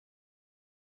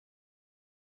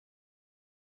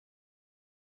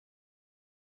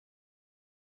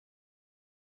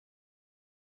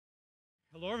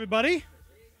Hello, everybody.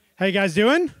 How you guys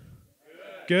doing?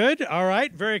 Good. All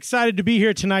right. Very excited to be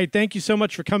here tonight. Thank you so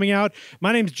much for coming out.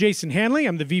 My name is Jason Hanley.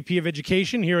 I'm the VP of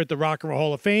Education here at the Rock and Roll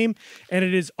Hall of Fame, and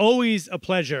it is always a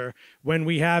pleasure when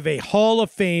we have a Hall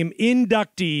of Fame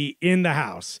inductee in the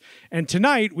house. And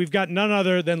tonight, we've got none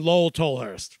other than Lowell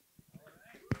Tolhurst.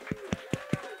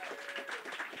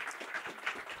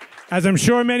 As I'm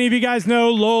sure many of you guys know,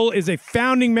 Lowell is a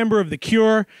founding member of The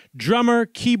Cure, drummer,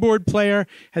 keyboard player,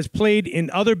 has played in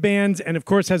other bands, and of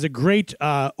course has a great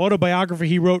autobiography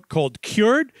he wrote called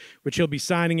Cured, which he'll be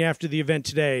signing after the event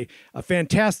today. A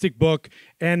fantastic book,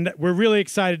 and we're really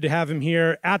excited to have him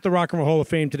here at the Rock and Roll Hall of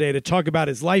Fame today to talk about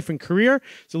his life and career.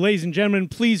 So ladies and gentlemen,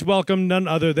 please welcome none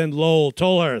other than Lowell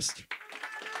Tolhurst.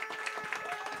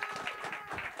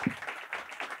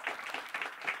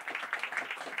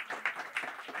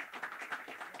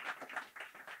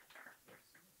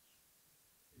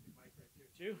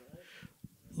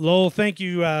 Lowell, thank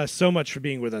you so much for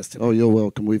being with us today. Oh, you're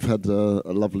welcome. We've had a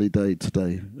lovely day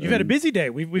today. You've had a busy day.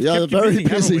 We've yeah, kept a very you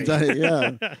busy, busy day.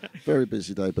 Yeah, very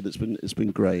busy day. But it's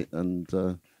been great, and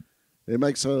it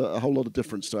makes a whole lot of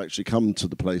difference to actually come to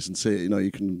the place and see it. You know,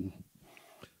 you can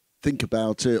think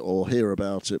about it or hear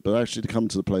about it, but actually to come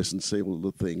to the place and see all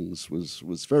the things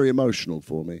was very emotional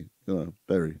for me. You know,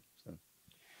 very.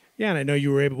 Yeah, and I know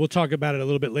you were able, we'll talk about it a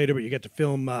little bit later, but you get to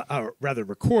film, or rather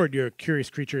record your Curious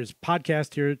Creatures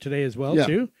podcast here today as well,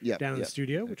 too, down in the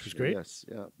studio, which was great. Yes,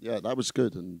 yeah, that was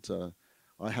good. And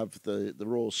I have the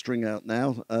raw string out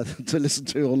now to listen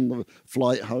to on the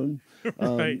flight home.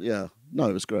 Right. Yeah, no,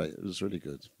 it was great. It was really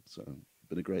good. So it's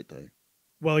been a great day.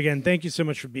 Well, again, thank you so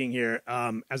much for being here.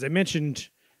 As I mentioned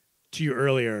to you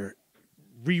earlier,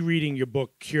 rereading your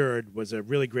book, Cured, was a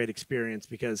really great experience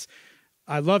because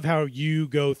I love how you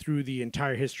go through the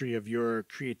entire history of your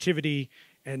creativity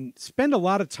and spend a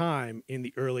lot of time in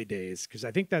the early days, because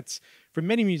I think that's, for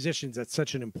many musicians, that's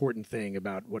such an important thing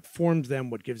about what forms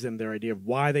them, what gives them their idea of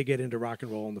why they get into rock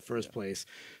and roll in the first place.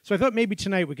 So I thought maybe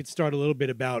tonight we could start a little bit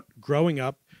about growing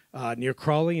up near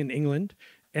Crawley in England,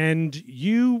 and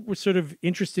you were sort of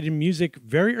interested in music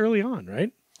very early on,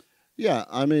 right? Yeah,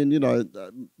 I mean, you know,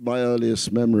 my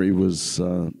earliest memory was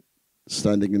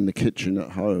standing in the kitchen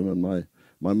at home, and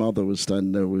my mother was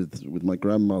standing there with my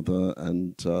grandmother,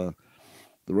 and the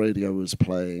radio was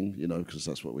playing, you know, because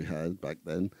that's what we had back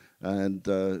then.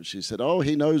 And she said, "Oh,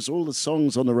 he knows all the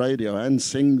songs on the radio and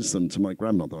sings them," to my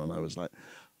grandmother. And I was like,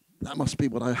 that must be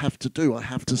what I have to do. I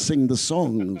have to sing the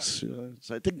songs. You know?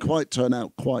 So it didn't quite turn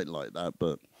out quite like that,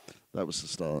 but that was the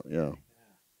start, yeah.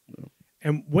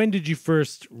 And when did you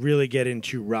first really get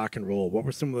into rock and roll? What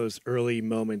were some of those early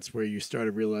moments where you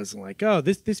started realizing, like, oh,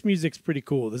 this music's pretty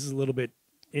cool. This is a little bit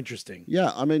interesting.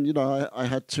 Yeah, I mean, you know, I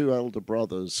had two elder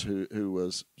brothers who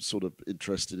was sort of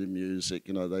interested in music.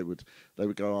 You know, they would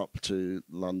go up to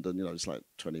London, you know, it's like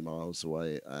 20 miles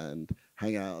away, and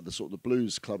hang out at the sort of the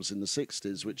blues clubs in the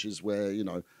 60s, which is where, you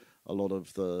know, a lot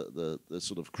of the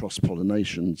sort of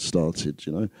cross-pollination started,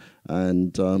 you know.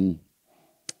 And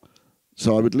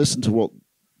so I would listen to what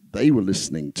they were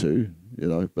listening to, you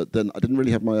know, but then I didn't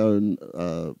really have my own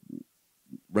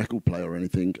record player or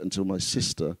anything until my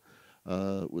sister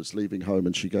was leaving home,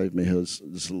 and she gave me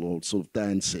this little sort of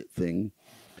dance it thing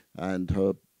and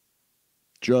her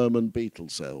German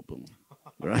Beatles album,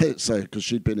 right? So, because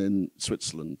she'd been in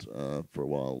Switzerland for a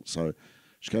while. So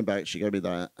she came back, she gave me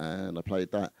that, and I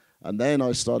played that. And then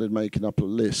I started making up a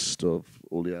list of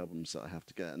all the albums that I have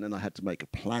to get, and then I had to make a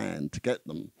plan to get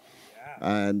them.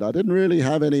 And I didn't really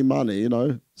have any money, you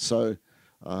know, so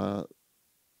the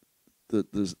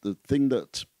thing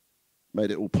that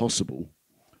made it all possible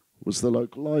was the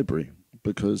local library,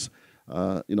 because,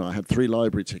 you know, I had 3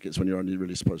 library tickets when you're only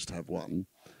really supposed to have 1,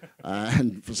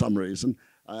 and for some reason.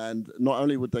 And not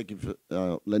only would they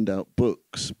lend out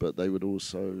books, but they would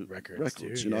also records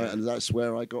too, you know, and that's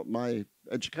where I got my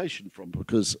education from,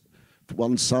 because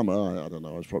one summer, I don't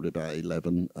know, I was probably about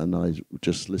 11, and I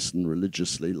just listened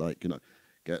religiously, like, you know,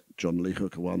 get John Lee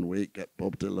Hooker one week, get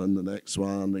Bob Dylan the next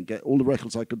one, and get all the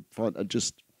records I could find, and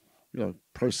just, you know,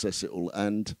 process it all.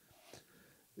 And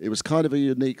it was kind of a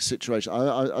unique situation.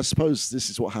 I suppose this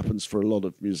is what happens for a lot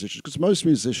of musicians, because most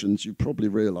musicians, you probably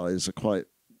realize,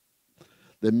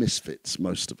 they're misfits,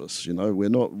 most of us, you know. We're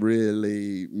not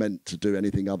really meant to do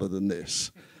anything other than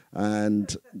this.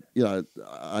 And, you know,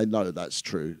 I know that's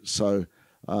true. So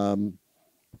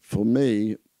for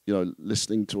me, you know,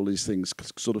 listening to all these things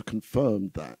sort of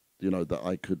confirmed that, you know, that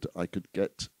I could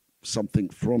get something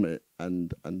from it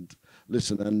and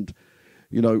listen. And,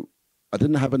 you know, I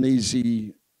didn't have an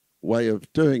easy way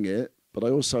of doing it, but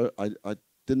I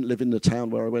didn't live in the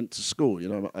town where I went to school. You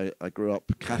know, I grew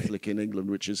up Catholic in England,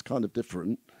 which is kind of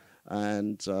different.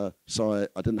 And so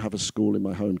I didn't have a school in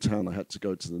my hometown. I had to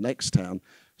go to the next town.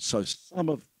 So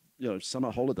summer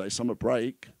holiday, summer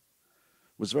break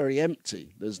was very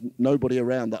empty. There's nobody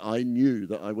around that I knew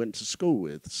that I went to school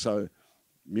with. So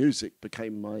music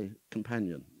became my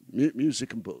companion.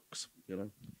 Music and books, you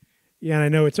know. Yeah, and I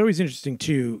know it's always interesting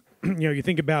too. You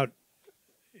think about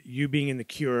you being in The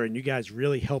Cure, and you guys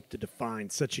really helped to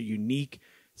define such a unique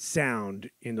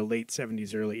sound in the late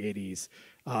 70s, early 80s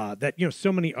that,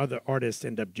 so many other artists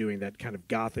end up doing that kind of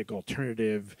gothic,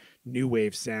 alternative, new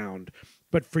wave sound.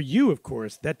 But for you, of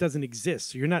course, that doesn't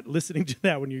exist. So you're not listening to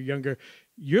that when you're younger.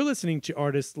 You're listening to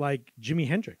artists like Jimi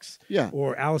Hendrix,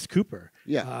 or Alice Cooper,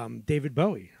 David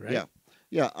Bowie, right? Yeah.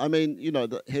 Yeah, I mean,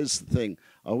 here's the thing.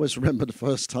 I always remember the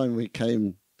first time we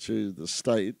came to the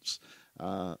States,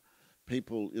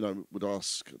 people, would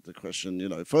ask the question,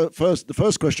 the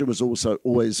first question was also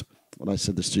always, when I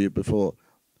said this to you before,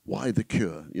 why The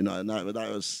Cure? And that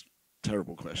was a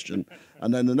terrible question.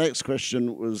 And then the next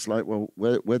question was like, well,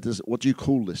 what do you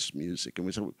call this music? And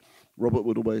we said, Robert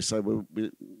would always say, well,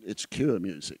 it's Cure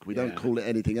music. We don't call it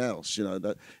anything else,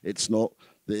 that it's not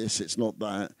this, it's not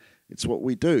that. It's what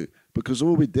we do, because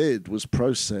all we did was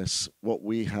process what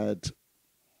we had,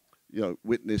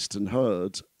 witnessed and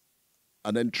heard,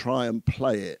 and then try and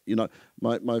play it.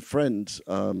 My friend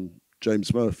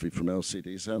James Murphy from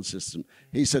LCD Sound System,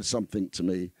 he said something to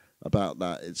me about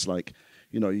that. It's like,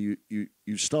 you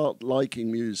start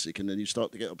liking music, and then you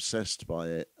start to get obsessed by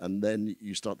it, and then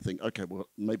you start to think, okay, well,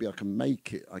 maybe I can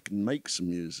make it. I can make some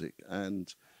music,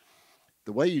 and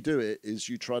the way you do it is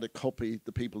you try to copy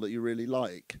the people that you really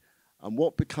like. And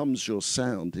what becomes your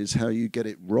sound is how you get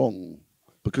it wrong,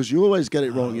 because you always get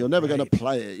it wrong. You're never going to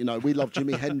play it. We love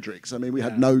Jimi Hendrix. I mean, we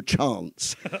had no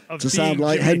chance to sound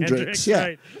like Hendrix. Yeah.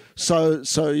 Right. So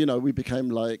we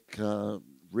became like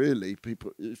really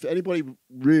people. If anybody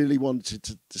really wanted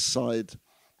to decide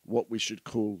what we should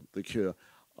call The Cure,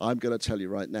 I'm going to tell you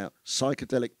right now,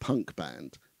 psychedelic punk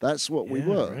band. That's what we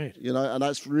were. Right. And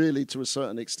that's really, to a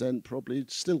certain extent, probably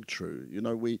still true.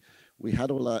 We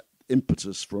had all that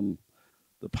impetus from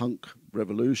the punk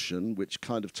revolution, which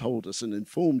kind of told us and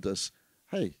informed us,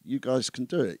 hey, you guys can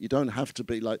do it. You don't have to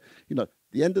be like,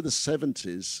 the end of the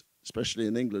 70s, especially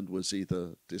in England, was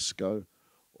either disco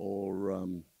or,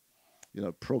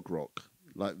 prog rock,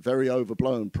 like very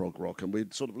overblown prog rock. And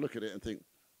we'd sort of look at it and think,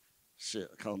 shit,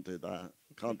 I can't do that,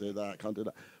 can't do that, can't do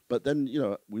that. But then,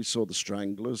 we saw the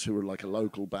Stranglers, who were like a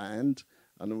local band,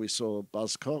 and then we saw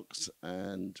Buzzcocks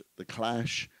and The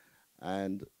Clash,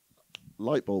 and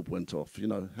light bulb went off.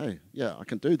 Hey, yeah, I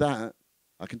can do that.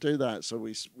 I can do that. So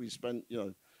we spent,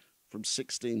 from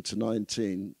 16 to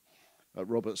 19 at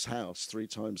Robert's house 3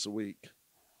 times a week,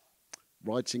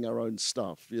 writing our own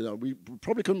stuff. We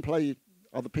probably couldn't play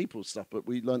other people's stuff, but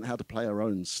we learned how to play our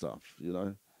own stuff,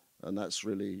 and that's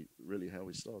really, really how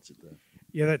we started there.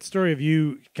 Yeah, that story of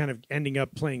you kind of ending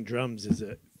up playing drums is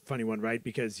a funny one, right?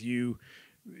 Because you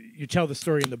tell the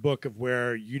story in the book of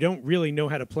where you don't really know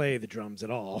how to play the drums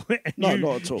at all. No,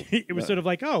 not at all. It was sort of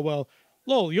like, oh, well,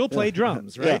 Lowell, you'll play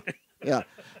drums, right? Yeah.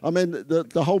 I mean,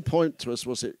 the whole point to us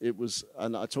was it was,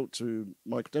 and I talked to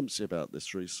Michael Dempsey about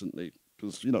this recently,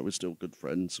 because, we're still good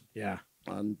friends. Yeah.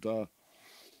 And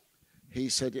he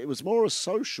said it was more a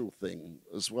social thing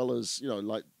as well as,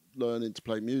 like learning to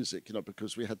play music,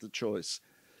 because we had the choice.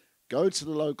 Go to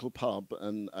the local pub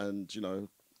and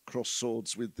cross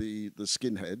swords with the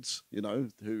skinheads,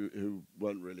 who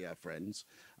weren't really our friends,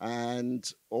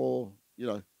 or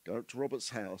go to Robert's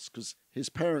house, because his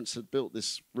parents had built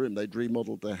this room. They'd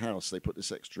remodeled their house. They put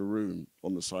this extra room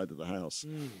on the side of the house,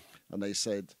 and they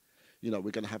said,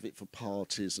 we're going to have it for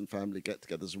parties and family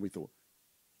get-togethers. And we thought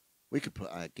we could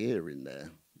put our gear in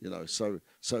there, So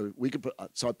we could put.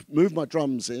 So I moved my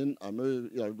drums in. I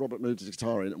moved, Robert moved his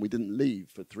guitar in, and we didn't leave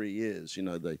for 3 years.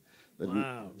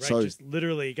 Wow, right, so, just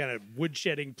literally kind of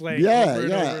woodshedding playing. Yeah, over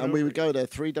and over. We would go there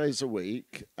 3 days a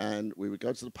week, and we would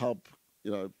go to the pub,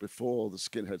 before the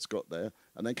skinheads got there,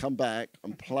 and then come back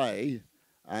and play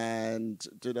and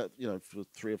do that, for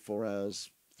 3 or 4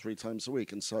 hours, 3 times a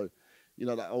week. And so,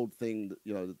 that old thing,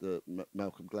 that, the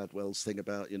Malcolm Gladwell's thing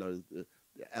about, the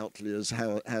outliers,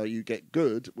 how you get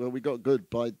good. Well, we got good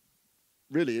by,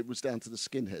 really, it was down to the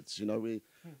skinheads.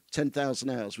 10,000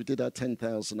 hours. We did our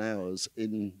 10,000 hours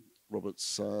in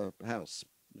Robert's house.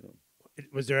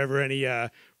 Was there ever any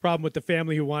problem with the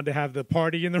family who wanted to have the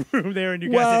party in the room there, and you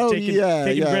guys had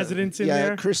taken residence in there?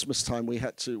 Yeah, at Christmas time we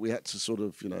had to sort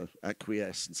of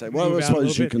acquiesce and say, well, I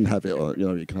suppose you can have it, or,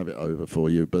 you can have it over for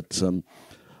you, but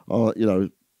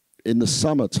in the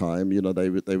summertime,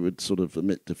 they would sort of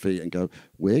admit defeat and go,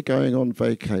 we're going on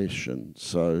vacation,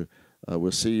 so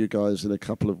We'll see you guys in a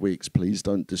couple of weeks. Please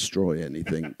don't destroy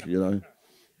anything, you know.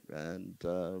 And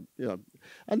you know,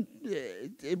 and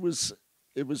it was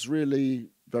really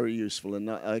very useful. And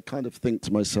I kind of think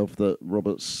to myself that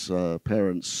Robert's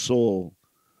parents saw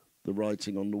the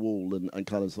writing on the wall and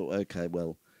kind of thought, okay,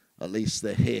 well, at least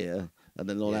they're here and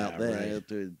they're not out there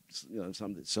doing, you know,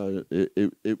 something. So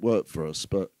it worked for us.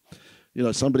 But you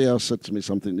know, somebody else said to me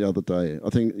something the other day. I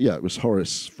think, yeah, it was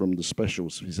Horace from the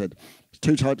Specials. He said,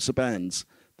 two types of bands.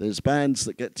 There's bands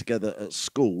that get together at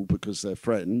school because they're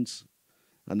friends,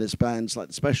 and there's bands like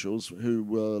the Specials who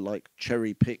were like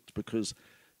cherry picked because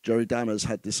Jerry Dammers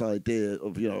had this idea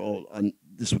of, you know, oh, and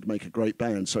this would make a great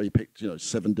band, so he picked, you know,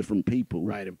 7 different people,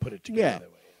 right, and put it together.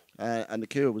 Yeah, and the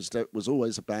Cure was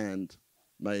always a band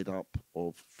made up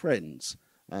of friends,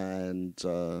 and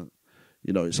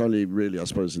you know, it's only really, I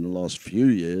suppose, in the last few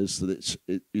years that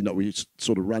you know, we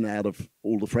sort of run out of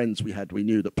all the friends we had. We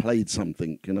knew that played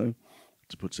something, you know,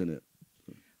 to put in it.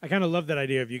 I kind of love that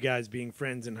idea of you guys being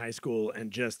friends in high school and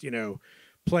just, you know,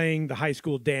 playing the high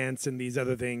school dance and these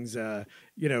other things,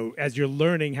 you know, as you're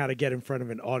learning how to get in front of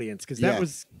an audience. Because that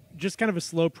was just kind of a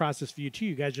slow process for you, too.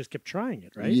 You guys just kept trying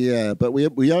it, right? Yeah, but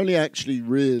we only actually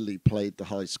really played the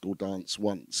high school dance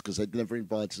once because they'd never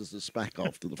invited us to SPAC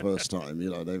after the first time.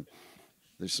 You know,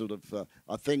 they sort of,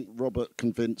 I think Robert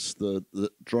convinced the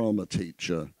drama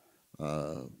teacher,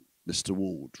 Mr.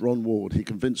 Ward, Ron Ward, he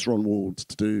convinced Ron Ward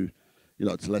to do, you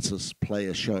know, to let us play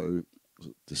a show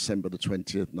December the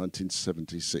 20th,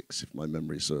 1976, if my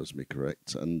memory serves me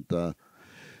correct. And,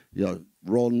 you know,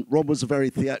 Ron was a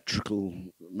very theatrical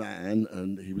man,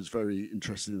 and he was very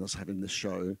interested in us having this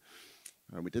show.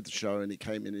 And we did the show, and he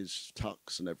came in his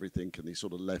tux and everything, and he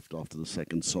sort of left after the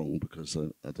second song because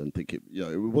I don't think it, you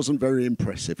know, it wasn't very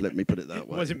impressive, let me put it that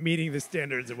way. It wasn't meeting the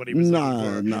standards of what he was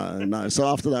looking for. No. So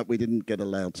after that, we didn't get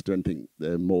allowed to do anything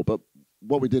more. But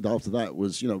what we did after that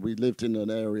was, you know, we lived in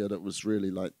an area that was really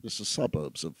like, it's the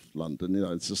suburbs of London, you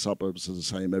know, it's the suburbs are the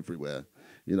same everywhere.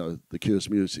 You know, the Cure's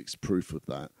music's proof of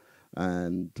that.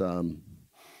 And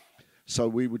so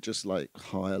we would just like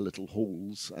hire little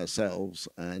halls ourselves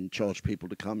and charge people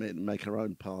to come in and make our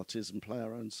own parties and play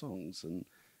our own songs. And,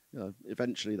 you know,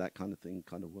 eventually that kind of thing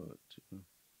kind of worked. You know.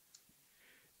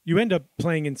 You end up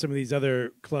playing in some of these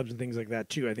other clubs and things like that,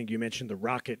 too. I think you mentioned the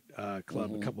Rocket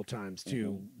Club a couple times,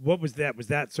 too. What was that? Was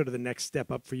that sort of the next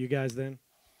step up for you guys then?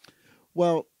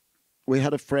 Well, we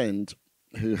had a friend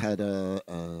who had a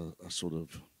sort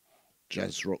of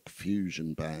jazz rock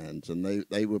fusion band, and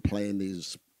they were playing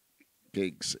these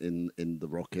gigs in the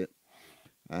Rocket,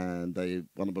 and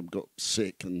one of them got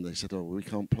sick, and they said, oh, well, we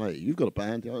can't play. You've got a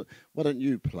band, why don't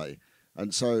you play?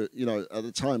 And so, you know, at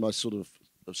the time I sort of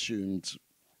assumed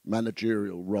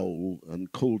managerial role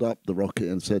and called up the Rocket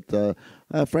and said,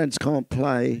 our friends can't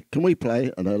play, can we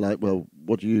play? And they're like, well,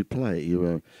 what do you play?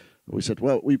 We said,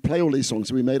 well, we play all these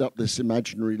songs. We made up this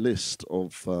imaginary list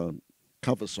of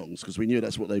cover songs because we knew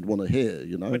that's what they'd want to hear,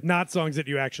 you know. But not songs that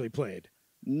you actually played.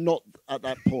 Not at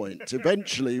that point.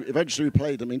 Eventually we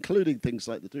played them, including things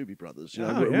like the Doobie Brothers. You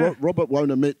know, Robert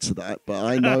won't admit to that, but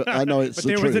I know it's but the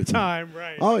there truth. was a time,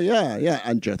 right? Oh yeah,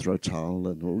 and Jethro Tull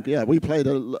and all. Yeah, we played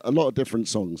a lot of different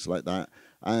songs like that,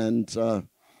 and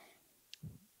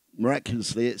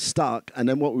miraculously it stuck. And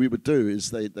then what we would do is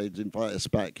they'd invite us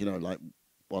back, you know, like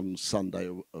one Sunday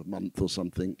a month or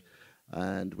something,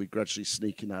 and we gradually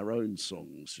sneak in our own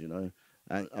songs, you know.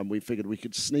 And we figured we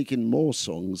could sneak in more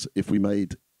songs if we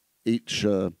made each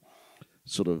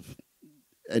sort of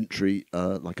entry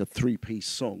like a 3-piece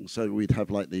song. So we'd have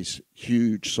like these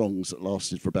huge songs that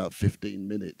lasted for about 15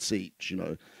 minutes each, you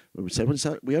know. We would say,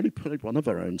 well, we only played one of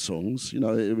our own songs, you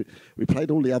know. We played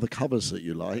all the other covers that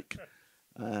you like.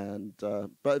 And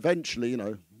but eventually, you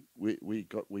know,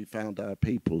 we found our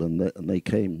people, and they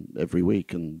came every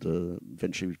week, and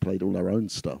eventually we played all our own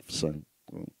stuff. So.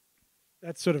 Well.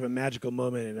 That's sort of a magical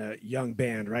moment in a young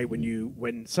band, right?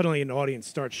 When suddenly an audience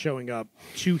starts showing up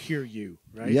to hear you,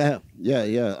 right? Yeah.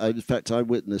 In fact, I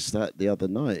witnessed that the other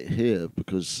night here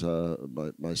because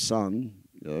my son,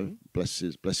 you know, bless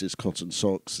his cotton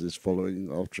socks, is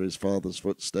following after his father's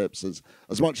footsteps.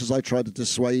 As much as I try to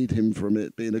dissuade him from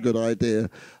it being a good idea,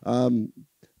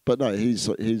 but no, he's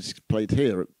played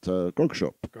here at Grog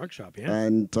Shop. Grog Shop, yeah.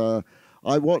 And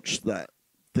I watched that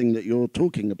thing that you're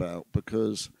talking about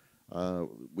because.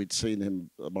 We'd seen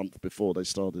him a month before they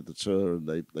started the tour, and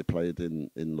they played in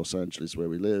Los Angeles where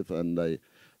we live, and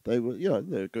they were, you know,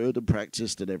 they're good and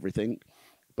practiced and everything.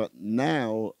 But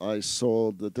now I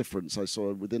saw the difference. I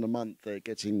saw within a month they're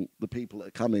getting the people that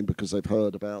are coming because they've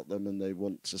heard about them and they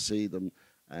want to see them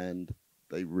and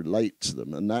they relate to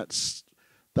them, and that's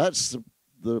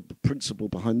the principle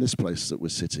behind this place that we're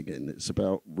sitting in. It's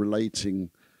about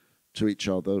relating to each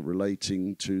other,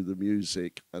 relating to the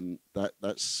music, and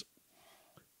that's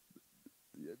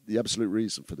the absolute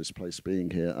reason for this place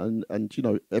being here. And you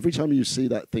know, every time you see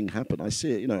that thing happen, I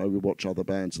see it. You know, we watch other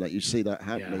bands and that, you see that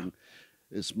happening.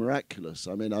 Yeah. It's miraculous.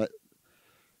 I mean,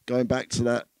 going back to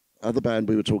that other band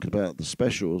we were talking about, the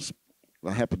Specials,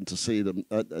 I happened to see them.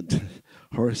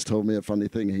 Horace told me a funny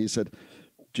thing. He said,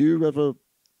 "Do you ever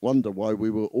wonder why we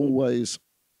were always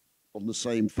on the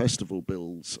same festival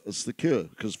bills as The Cure?"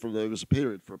 Because there was a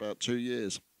period for about 2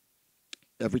 years.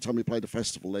 Every time we played a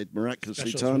festival, they'd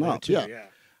miraculously turn up. Yeah.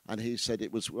 And he said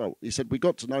it was, well, he said, we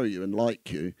got to know you and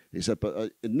like you. He said,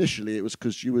 but initially it was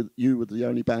because you were the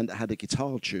only band that had a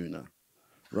guitar tuner,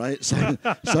 right? So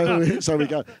we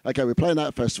go, okay, we're playing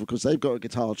that festival because they've got a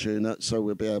guitar tuner, so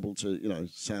we'll be able to, you know,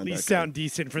 sound at least sound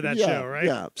decent for that show, right?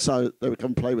 Yeah, so they would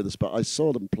come play with us. But I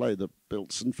saw them play the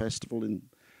Biltzen Festival in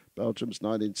Belgium,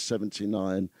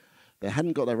 1979. They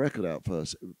hadn't got their record out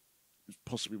first. It was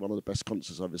possibly one of the best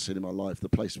concerts I've ever seen in my life. The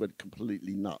place went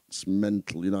completely nuts,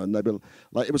 mental, you know, and they were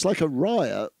like, it was like a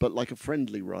riot, but like a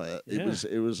friendly riot. Yeah.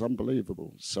 It was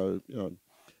unbelievable. So, you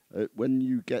know, when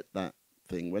you get that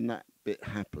thing, when that bit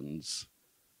happens,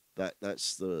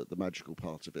 that's the magical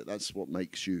part of it. That's what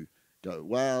makes you go,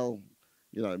 well,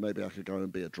 you know, maybe I could go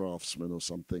and be a draftsman or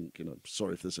something. You know,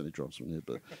 sorry if there's any draftsmen here,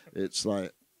 but it's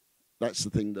like, that's the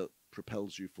thing that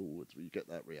propels you forward when you get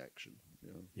that reaction.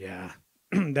 You know? Yeah.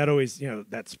 That always, you know,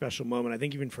 that special moment. I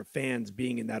think even for fans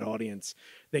being in that audience,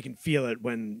 they can feel it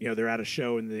when, you know, they're at a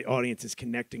show and the audience is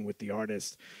connecting with the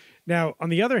artist. Now, on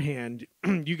the other hand,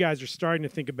 you guys are starting to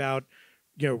think about,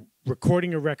 you know,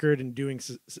 recording a record and doing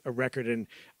a record. And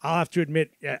I'll have to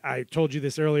admit, I told you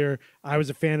this earlier, I was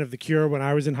a fan of The Cure when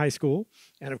I was in high school.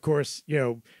 And of course, you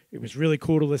know, it was really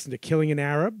cool to listen to Killing an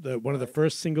Arab, one of the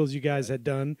first singles you guys had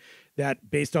done,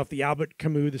 that based off the Albert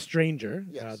Camus, The Stranger,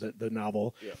 yes. The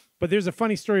novel. Yeah. But there's a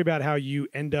funny story about how you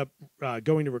end up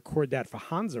going to record that for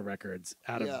Hansa Records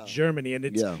out of Germany. And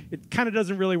it kind of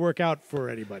doesn't really work out for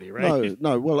anybody, right?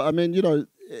 No. Well, I mean, you know,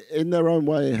 in their own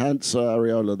way, Hansa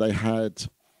Ariola, they had...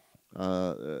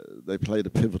 they played a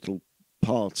pivotal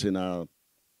part in our,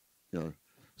 you know,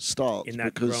 start in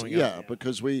that because growing up,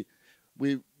 because we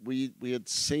had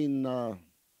seen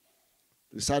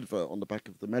this advert on the back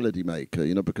of the Melody Maker,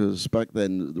 you know, because back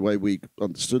then the way we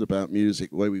understood about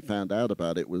music, the way we found out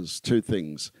about it was two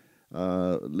things: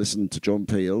 listen to John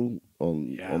Peel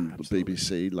on the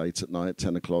BBC late at night,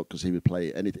 10 o'clock, because he would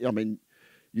play anything. I mean,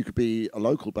 you could be a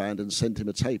local band and send him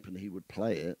a tape and he would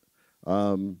play it.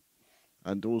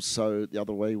 And also the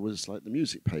other way was like the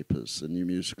music papers, the New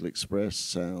Musical Express,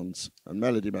 Sounds, and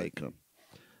Melody Maker.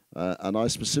 And I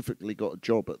specifically got a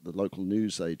job at the local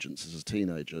news agents as a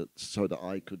teenager so that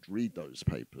I could read those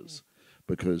papers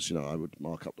because, you know, I would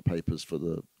mark up the papers for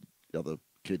the other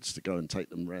kids to go and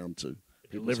take them round to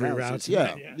people's houses.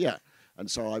 Yeah. And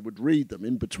so I would read them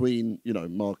in between, you know,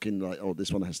 marking like, oh,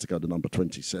 this one has to go to number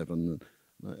 27. And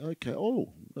like,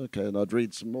 okay, and I'd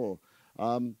read some more.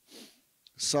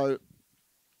 So...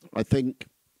 I think,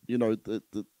 you know,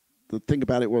 the thing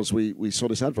about it was we saw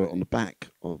this advert on the back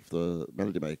of the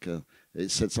Melody Maker.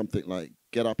 It said something like,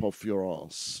 get up off your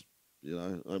arse, you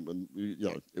know. And you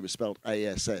know, it was spelled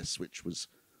ASS, which was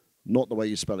not the way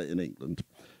you spell it in England.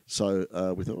 So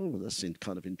we thought, oh, that seemed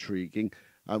kind of intriguing.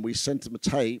 And we sent them a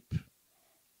tape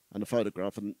and a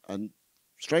photograph. And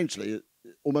strangely,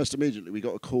 almost immediately, we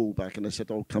got a call back and they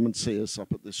said, oh, come and see us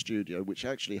up at the studio, which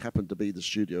actually happened to be the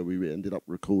studio we ended up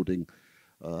recording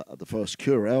the first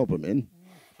Cure album in.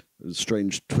 It was a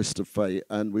strange twist of fate.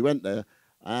 And we went there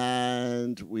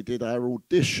and we did our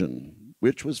audition,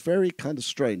 which was very kind of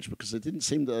strange because it didn't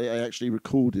seem that they actually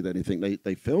recorded anything.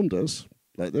 They filmed us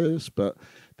like this, but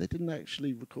they didn't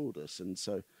actually record us. And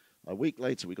so a week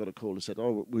later, we got a call and said,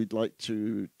 oh, we'd like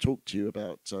to talk to you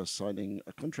about signing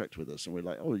a contract with us. And we're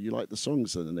like, oh, you like the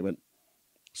songs then? And they went,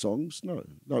 songs? No.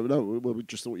 Well, we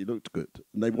just thought you looked good.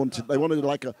 And they wanted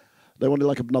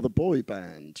like another boy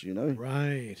band, you know?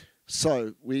 Right.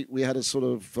 So we had a sort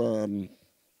of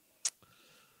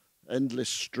endless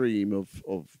stream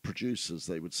of producers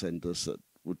they would send us that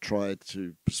would try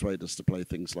to persuade us to play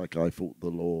things like I Fought the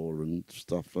Law and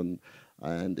stuff. And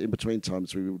in between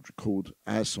times, we would record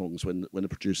our songs when the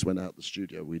producer went out the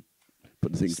studio. We'd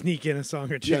put things... Sneak in a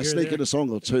song or two. Yeah, sneak in a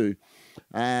song or two.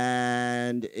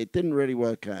 And it didn't really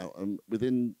work out. And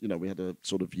within, you know, we had a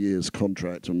sort of year's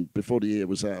contract. And before the year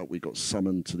was out, we got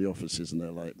summoned to the offices. And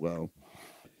they're like, well,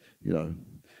 you know,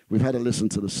 we've had a listen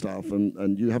to the stuff.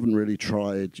 And you haven't really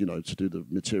tried, you know, to do the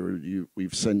material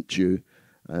we've sent you.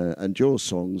 And your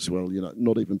songs, well, you know,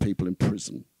 not even people in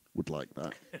prison would like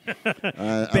that.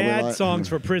 Bad songs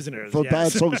for prisoners. For yes.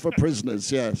 bad songs for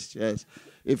prisoners, yes.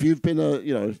 If you've been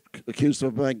accused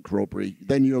of a bank robbery,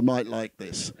 then you might like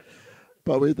this.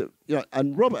 But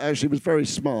and Robert actually was very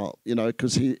smart,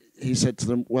 because he said to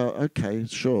them, "Well, okay,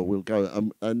 sure, we'll go."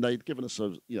 And they'd given us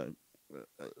a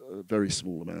very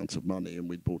small amount of money, and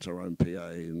we'd bought our own PA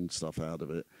and stuff out of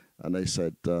it. And they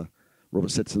said, Robert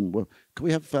said to them, "Well, can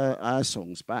we have our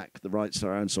songs back, the rights to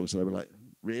our own songs?" And they were like,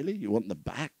 "Really? You want them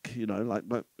back?"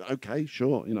 But okay,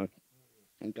 sure,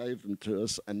 and gave them to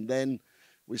us. And then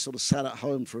we sort of sat at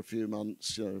home for a few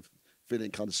months,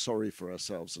 feeling kind of sorry for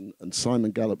ourselves. And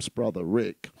Simon Gallup's brother,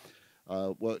 Rick,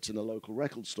 worked in a local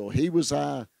record store. He was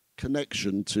our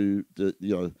connection to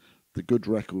the good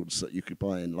records that you could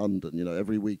buy in London.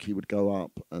 Every week he would go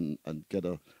up and get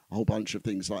a whole bunch of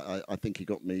things. Like I think he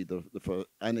got me for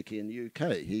Anarchy in the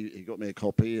UK. He got me a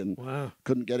copy and wow.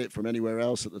 couldn't get it from anywhere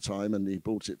else at the time, and he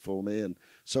bought it for me. And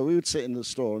so we would sit in the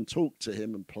store and talk to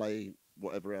him and play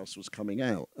whatever else was coming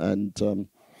out. And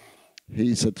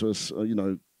he said to us,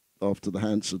 after the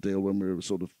Hansa deal, when we were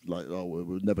sort of like, oh,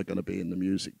 we're never going to be in the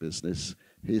music business,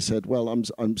 he said, "Well,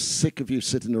 I'm sick of you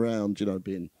sitting around,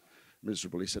 being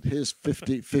miserable." He said, "Here's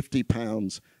 50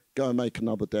 pounds, go and make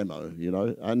another demo,"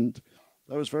 and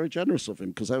that was very generous of him,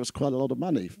 because that was quite a lot of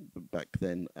money back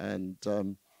then. And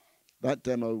that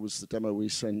demo was the demo we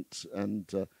sent,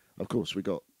 and of course we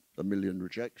got a million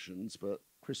rejections, but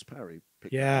Chris Parry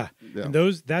picked it up. Yeah. And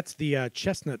that's the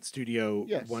Chestnut Studio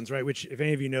Yes. ones, right? Which, if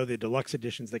any of you know the deluxe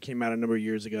editions that came out a number of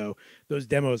years ago, those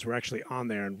demos were actually on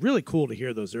there, and really cool to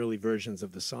hear those early versions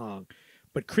of the song.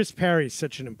 But Chris Parry is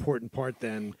such an important part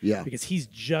then, because he's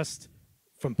just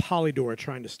from Polydor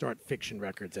trying to start Fiction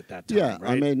Records at that time. Yeah,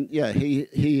 right? I mean,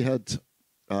 he had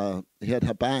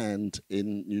a band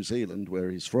in New Zealand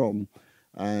where he's from,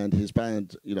 and his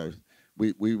band,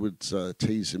 we would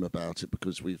tease him about it,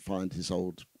 because we'd find his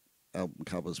old album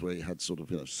covers where he had sort of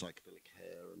psychedelic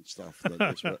hair and stuff.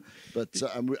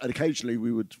 And occasionally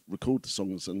we would record the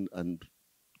songs and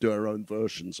do our own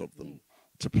versions of them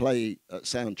to play at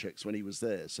sound checks when he was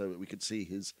there, so that we could see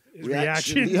his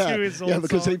reaction to his old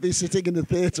because song. he'd be sitting in the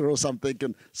theatre or something,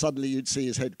 and suddenly you'd see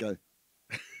his head go,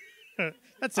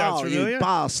 That sounds familiar. You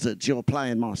bastards, you're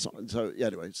playing my song. So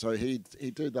anyway, so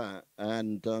he'd do that,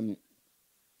 and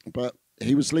but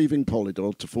he was leaving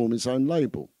Polydor to form his own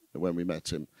label when we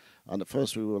met him. And at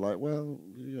first we were like, well,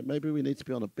 maybe we need to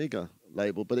be on a bigger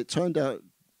label. But it turned out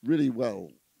really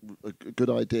well, a good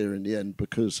idea in the end,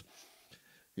 because,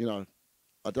 I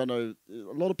don't know,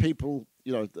 a lot of people,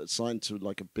 that signed to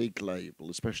like a big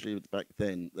label, especially back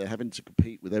then, they're having to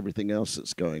compete with everything else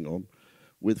that's going on.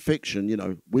 With Fiction,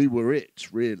 we were it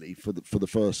really for the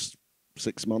first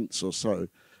 6 months or so.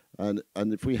 And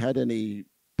if we had any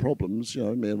problems,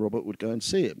 me and Robert would go and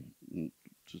see him and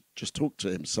just talk to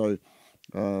him. So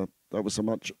that was a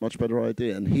much better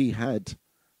idea, and he had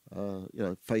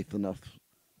faith enough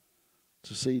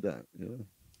to see that.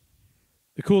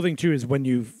 The cool thing too is when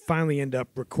you finally end up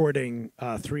recording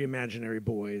Three Imaginary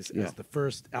Boys as the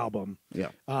first album.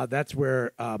 That's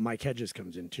where Mike Hedges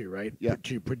comes in too, right?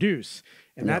 To produce,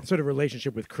 and that sort of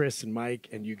relationship with Chris and Mike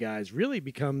and you guys really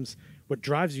becomes what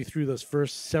drives you through those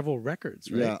first several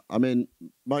records, right? Yeah, I mean,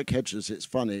 Mike Hedges. It's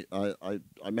funny. I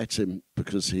met him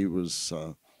because he was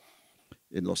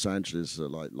in Los Angeles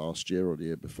like last year or the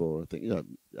year before, I think.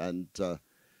 And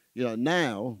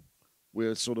now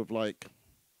we're sort of like,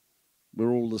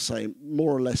 we're all the same,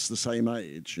 more or less the same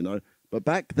age, But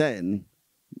back then,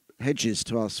 Hedges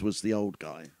to us was the old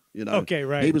guy, Okay,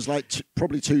 right. He was like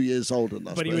probably 2 years older than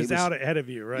us. But he was out ahead of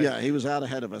you, right? Yeah, he was out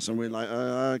ahead of us, and we're like,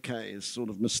 okay, it's sort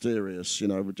of mysterious,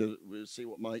 we'll see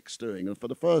what Mike's doing. And for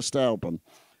the first album,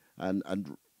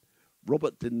 and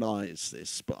Robert denies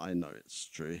this, but I know it's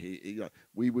true.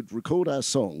 We would record our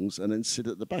songs and then sit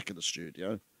at the back of the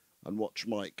studio and watch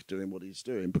Mike doing what he's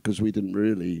doing, because we didn't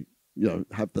really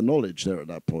have the knowledge there at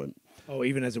that point. Oh,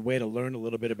 even as a way to learn a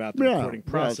little bit about the recording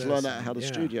process. Yeah, to learn out how the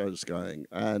studio's going.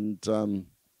 And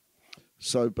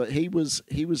but he was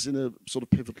in a sort of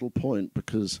pivotal point,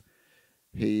 because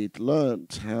he'd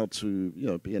learnt how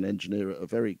to, be an engineer at a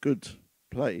very good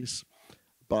place,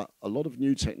 but a lot of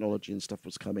new technology and stuff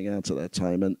was coming out at that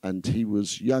time, and he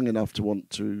was young enough to want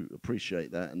to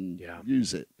appreciate that and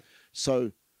use it.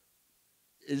 So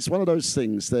it's one of those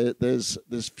things. There's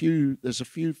a few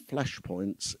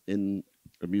flashpoints in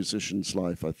a musician's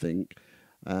life, I think,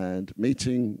 and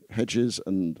meeting Hedges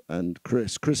and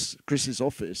Chris's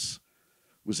office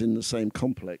was in the same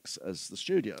complex as the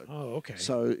studio. Oh, okay.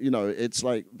 So it's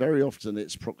like very often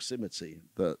it's proximity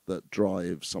that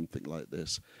drives something like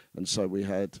this. And so we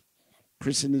had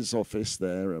Chris in his office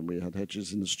there, and we had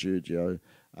Hedges in the studio,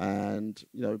 And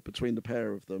between the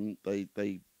pair of them,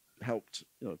 they helped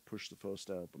push the first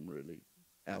album really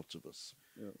out of us.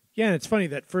 Yeah, and it's funny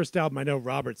that first album. I know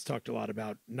Robert's talked a lot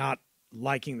about not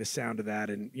liking the sound of that,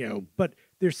 and but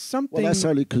there's something. Well, that's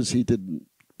only because he didn't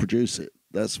produce it.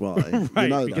 That's why,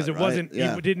 right? Because that, it wasn't.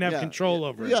 Yeah. He didn't have control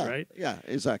over it, right? Yeah,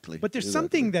 exactly. But there's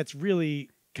something that's really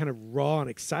kind of raw and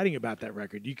exciting about that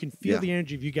record. You can feel the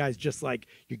energy of you guys, just like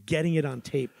you're getting it on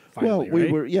tape. Finally,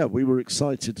 well, we were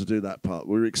excited to do that part.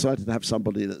 We were excited to have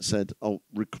somebody that said, "Oh,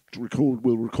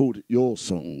 we'll record your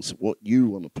songs, what you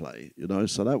want to play."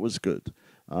 So that was good.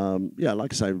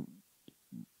 Like I say,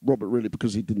 Robert really,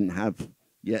 because he didn't have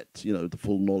yet, the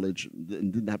full knowledge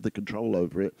and didn't have the control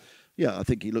over it. Yeah, I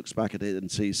think he looks back at it and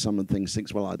sees some of the things,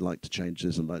 thinks, well, I'd like to change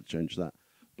this and like to change that.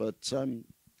 But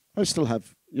I still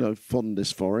have,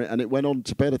 fondness for it. And it went on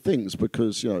to better things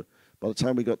because, by the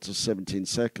time we got to 17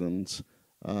 Seconds,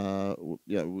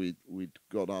 we'd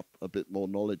got up a bit more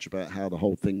knowledge about how the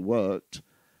whole thing worked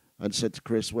and said to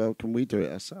Chris, well, can we do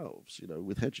it ourselves,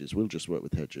 with Hedges? We'll just work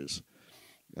with Hedges.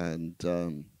 And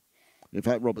in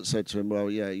fact, Robert said to him, well,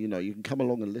 you can come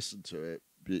along and listen to it,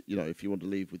 if you want to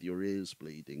leave with your ears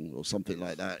bleeding or something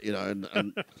like that,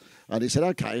 and he said,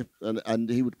 okay. And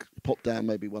he would pop down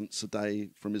maybe once a day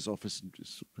from his office and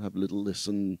just have a little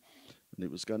listen. And it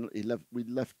was going, we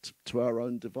left to our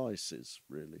own devices,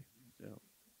 really. Yeah.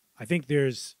 I think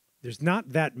there's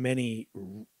not that many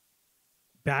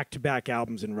back-to-back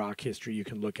albums in rock history you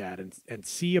can look at and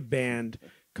see a band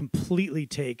completely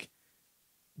take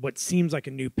what seems like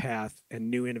a new path and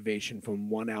new innovation from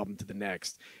one album to the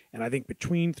next. And I think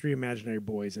between Three Imaginary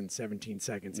Boys and 17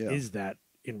 Seconds is that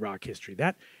in rock history.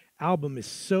 That album is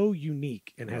so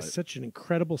unique and has such an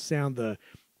incredible sound. The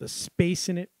space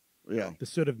in it, the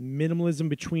sort of minimalism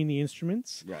between the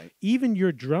instruments, even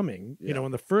your drumming,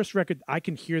 on the first record, I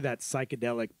can hear that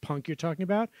psychedelic punk you're talking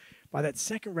about. By that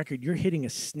second record, you're hitting a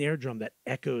snare drum that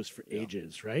echoes for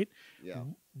ages, right? Yeah.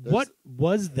 What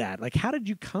was that? Like, how did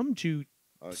you come to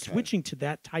switching to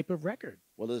that type of record?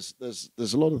 Well, there's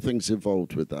a lot of things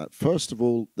involved with that. First of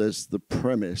all, there's the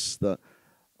premise that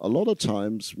a lot of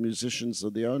times musicians are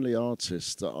the only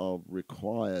artists that are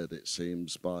required, it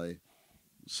seems, by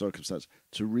circumstance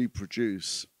to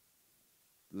reproduce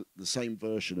the same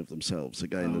version of themselves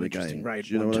again and again. Right,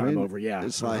 do you know one what time I mean? over, yeah.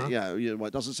 It's like,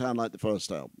 it doesn't sound like the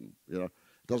first album, it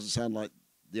doesn't sound like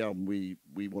the album we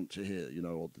want to hear,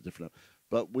 or the different.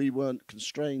 But we weren't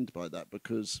constrained by that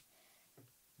because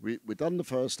we'd done the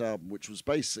first album, which was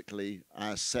basically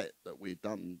our set that we'd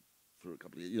done for a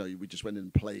couple of years. We just went in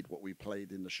and played what we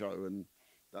played in the show, and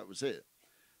that was it.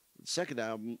 The second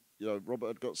album, Robert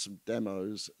had got some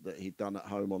demos that he'd done at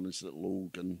home on his little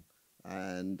organ,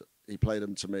 and he played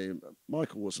them to me.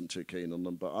 Michael wasn't too keen on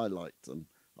them, but I liked them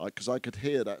because I could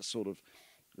hear that sort of.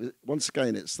 Once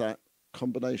again, it's that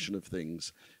combination of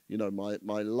things.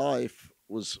 My life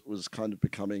was kind of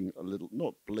becoming a little,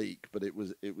 not bleak, but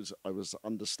I was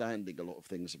understanding a lot of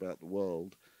things about the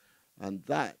world, and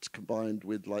that combined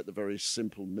with like the very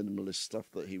simple minimalist stuff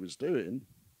that he was doing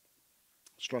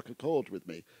struck a chord with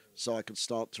me. So I could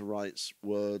start to write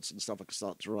words and stuff. I could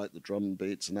start to write the drum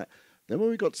beats and that. Then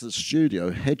when we got to the studio,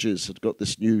 Hedges had got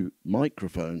this new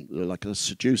microphone, like a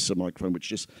seducer microphone, which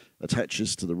just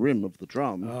attaches to the rim of the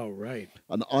drum. Oh, right.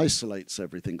 And isolates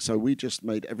everything. So we just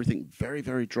made everything very,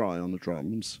 very dry on the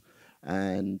drums.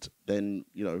 And then,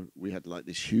 we had like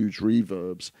these huge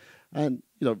reverbs. And,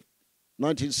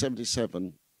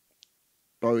 1977,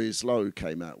 Bowie's Low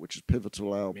came out, which is a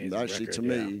pivotal album. Amazing Actually,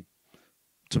 record,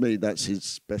 to me, that's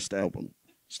his best album.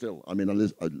 Still, I mean, I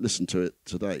listen to it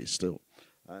today still.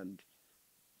 And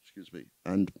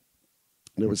and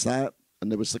there was that, and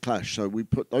there was the Clash. So we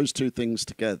put those two things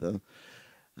together,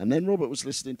 and then Robert was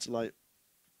listening to like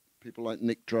people like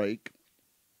Nick Drake,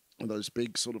 and those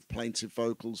big sort of plaintive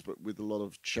vocals, but with a lot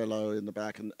of cello in the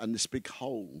back, and this big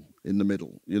hole in the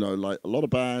middle. Like a lot of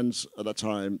bands at that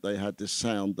time, they had this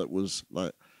sound that was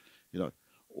like,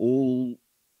 all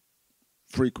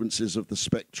frequencies of the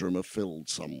spectrum are filled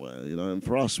somewhere. And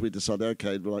for us, we decided,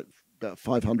 okay, we're like about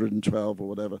 512 or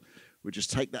whatever. We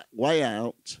just take that way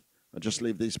out and just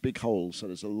leave these big holes so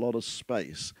there's a lot of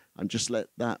space and just let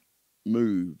that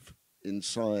move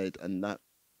inside, and that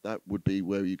would be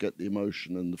where you get the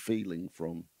emotion and the feeling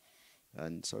from.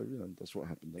 And so, that's what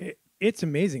happened there. It's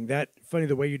amazing. Funny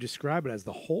the way you describe it as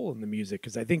the hole in the music,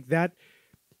 because I think that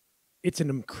it's an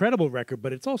incredible record,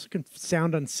 but it's also can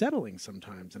sound unsettling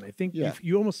sometimes. And I think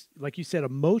you almost, like you said,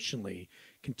 emotionally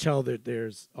can tell that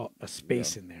there's a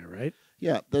space in there, right?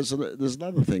 Yeah, there's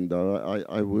another thing, though.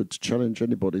 I would challenge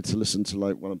anybody to listen to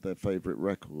like one of their favorite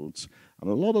records. And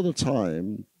a lot of the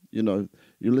time, You know,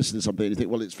 you listen to something and you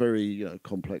think, well, it's very, you know,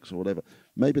 complex or whatever.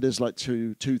 Maybe there's like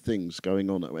two things going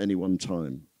on at any one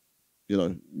time. You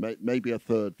know, maybe a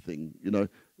third thing, you know,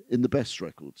 in the best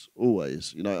records,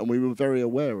 always, you know, and we were very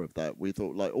aware of that. We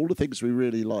thought, like, all the things we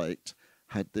really liked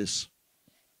had this,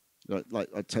 like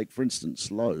I take, for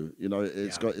instance, Low, you know,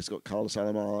 it's got Carlos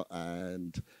Alomar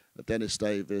and Dennis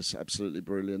Davis, absolutely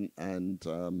brilliant, and,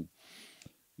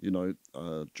 you know,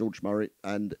 George Murray,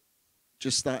 and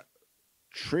just that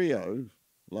trio,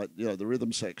 like, you know, the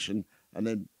rhythm section, and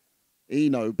then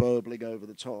Eno burbling over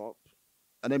the top,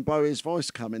 and then Bowie's voice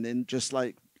coming in, just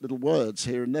like little words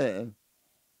here and there.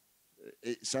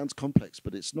 It sounds complex,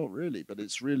 but it's not really. But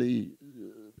it's really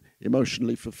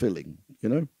emotionally fulfilling, you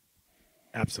know?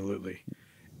 Absolutely.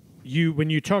 When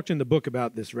you talked in the book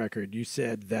about this record, you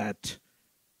said that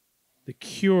The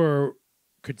Cure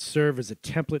could serve as a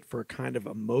template for a kind of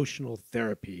emotional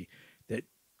therapy, that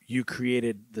you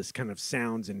created this kind of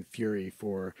sounds and fury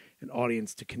for an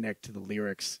audience to connect to the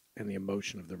lyrics and the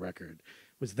emotion of the record.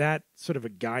 Was that sort of a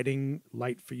guiding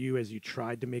light for you as you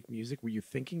tried to make music? Were you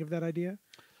thinking of that idea?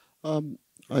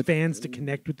 Fans to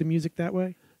connect with the music that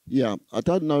way? Yeah, I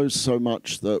don't know so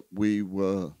much that we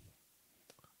were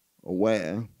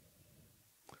aware,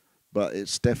 but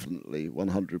it's definitely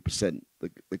 100%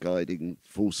 the guiding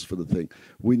force for the thing.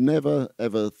 We never,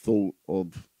 ever thought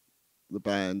of the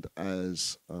band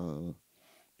as,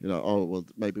 you know, oh, well,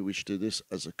 maybe we should do this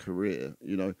as a career.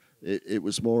 You know, it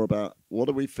was more about, what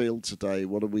do we feel today?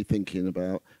 What are we thinking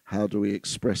about? How do we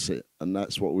express it? And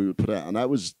that's what we would put out. And that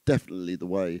was definitely the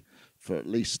way for at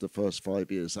least the first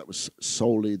 5 years. That was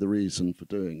solely the reason for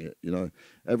doing it. You know,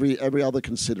 every other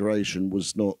consideration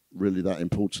was not really that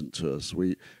important to us.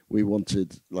 We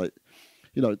wanted, like,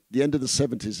 you know, the end of the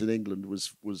 70s in England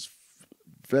was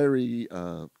very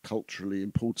culturally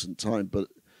important time, but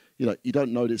you know, you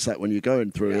don't notice that when you're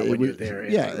going through it. When you're there.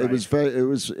 Yeah, right.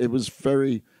 it was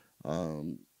very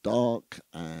dark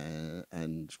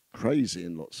and crazy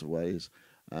in lots of ways,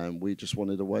 and we just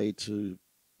wanted a way to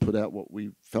put out what we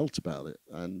felt about it,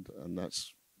 and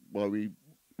that's why we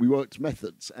worked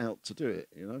methods out to do it.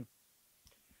 You know.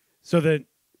 So the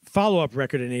follow-up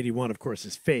record in '81, of course,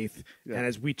 is Faith, and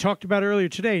as we talked about earlier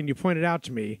today, and you pointed out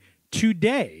to me,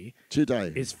 Today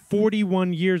is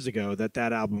 41 years ago that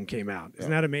album came out.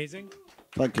 Isn't that amazing?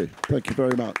 Thank you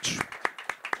very much.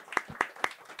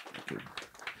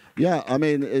 Yeah, I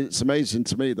mean, it's amazing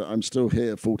to me that I'm still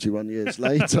here 41 years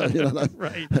later. You know,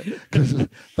 right? Because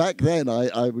back then,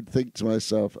 I would think to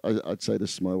myself, I'd say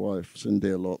this to my wife,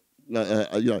 Cindy, a lot.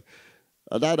 You know,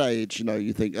 at that age, you know,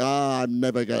 you think, I'm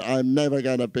never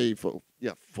going to be 40.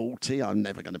 I'm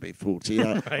never going to be 40. You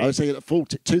know? Right. I was thinking at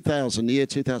 40, 2000, the year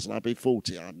 2000, I'll be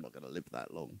 40. I'm not going to live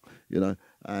that long, you know.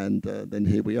 And then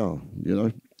here we are, you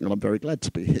know, and I'm very glad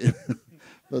to be here.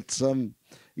 But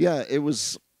yeah, it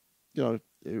was, you know,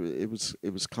 it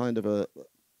was kind of a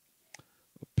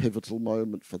pivotal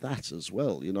moment for that as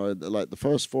well. You know, like the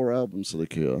first 4 albums of The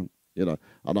Cure, you know,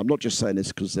 and I'm not just saying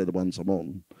this because they're the ones I'm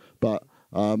on, but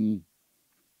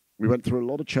we went through a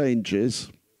lot of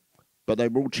changes, but they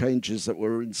were all changes that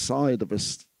were inside of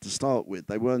us to start with.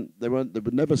 There were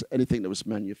never anything that was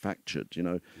manufactured, you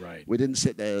know. Right. We didn't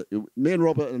sit there. Me and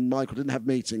Robert and Michael didn't have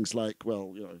meetings like,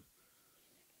 well, you know,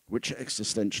 which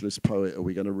existentialist poet are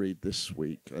we going to read this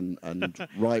week and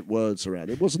write words around?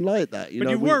 It wasn't like that. But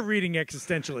you were reading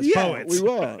existentialist poets. Yeah, we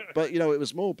were. But, you know, it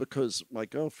was more because my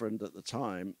girlfriend at the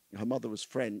time, her mother was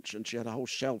French, and she had a whole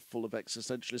shelf full of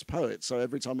existentialist poets. So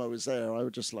every time I was there, I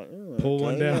would just like, pull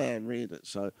one down and read it.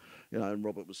 So, you know, and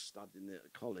Robert was studying it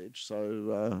at college.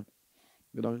 So,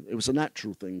 you know, it was a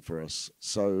natural thing for us.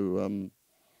 So,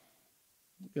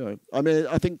 you know, I mean,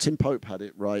 I think Tim Pope had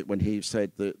it right when he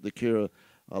said that The Cure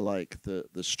are like the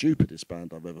stupidest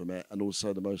band I've ever met, and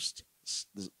also the most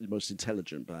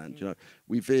intelligent band. You know,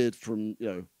 we veered from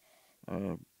you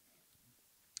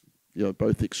know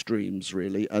both extremes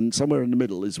really, and somewhere in the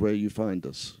middle is where you find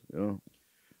us. You know,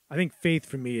 I think Faith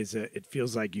for me is it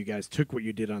feels like you guys took what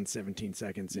you did on 17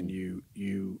 Seconds and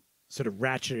you sort of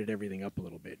ratcheted everything up a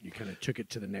little bit. You kind of took it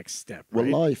to the next step.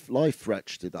 Right? Well, life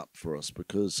ratcheted up for us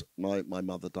because my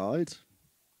mother died,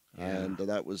 and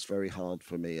that was very hard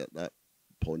for me at that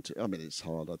point. I mean, it's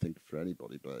hard, I think, for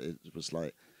anybody, but it was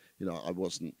like, you know, I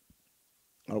wasn't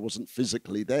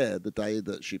physically there the day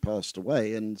that she passed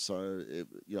away, and so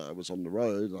you know, I was on the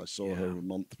road. And I saw her a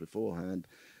month beforehand.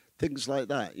 Things like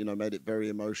that, you know, made it very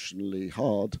emotionally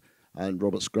hard. And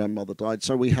Robert's grandmother died,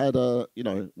 so we had you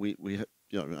know, we you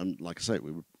know, and like I say,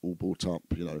 we were all brought up,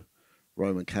 you know,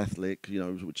 Roman Catholic, you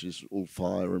know, which is all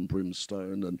fire and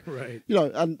brimstone, and right, you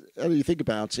know, and you think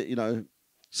about it, you know.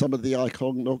 some of the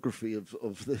iconography of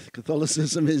the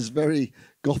Catholicism is very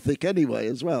Gothic anyway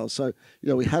as well. So, you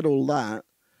know, we had all that,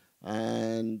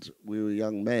 and we were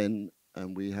young men,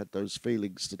 and we had those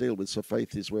feelings to deal with. So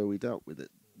Faith is where we dealt with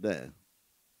it there.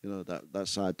 You know,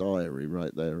 that's our diary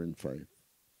right there in Faith.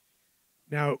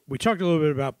 Now, we talked a little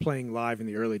bit about playing live in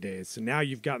the early days. So now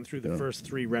you've gotten through the first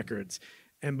 3 records.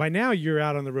 And by now you're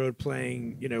out on the road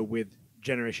playing, you know, with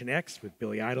Generation X, with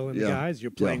Billy Idol and the guys.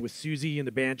 You're playing with Susie and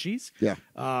the Banshees. Yeah.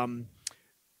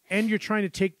 And you're trying to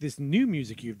take this new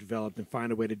music you've developed and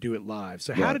find a way to do it live.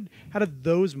 So how did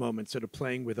those moments, sort of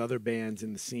playing with other bands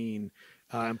in the scene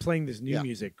and playing this new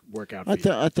music, work out for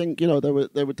you? I think, you know, there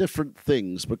were different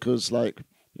things because, like,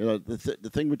 you know, the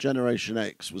thing with Generation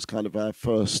X was kind of our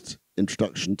first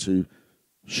introduction to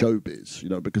showbiz, you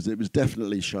know, because it was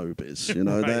definitely showbiz. You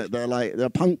know, Right. they're a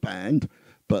punk band,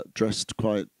 but dressed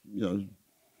quite, you know,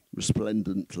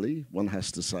 resplendently, one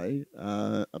has to say.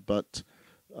 But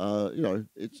you know,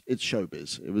 it's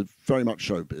showbiz. It was very much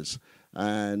showbiz,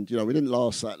 and you know, we didn't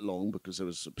last that long because there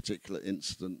was a particular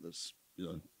incident that's, you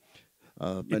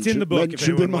know, it's in the book. If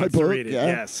anyone in my wants to book, read it,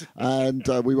 yes. and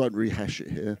we won't rehash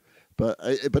it here. But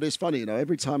it's funny, you know.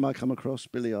 Every time I come across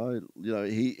Billy, you know,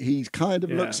 he kind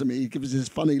of looks at me. He gives his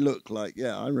funny look, like,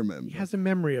 yeah, I remember. He has a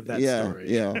memory of that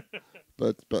story. Yeah,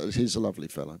 but he's a lovely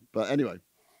fellow. But anyway,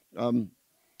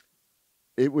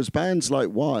 it was bands like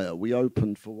Wire. We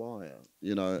opened for Wire,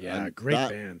 you know. Yeah, and great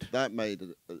band. That made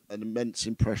an immense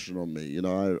impression on me. You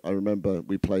know, I remember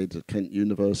we played at Kent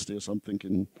University or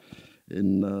something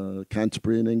in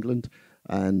Canterbury in England,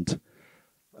 and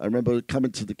I remember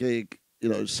coming to the gig, you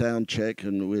know, sound check,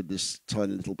 and we had this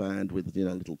tiny little band with, you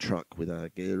know, a little truck with our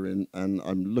gear in, and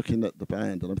I'm looking at the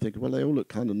band and I'm thinking, well, they all look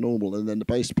kind of normal, and then the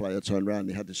bass player turned around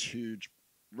and he had this huge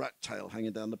rat tail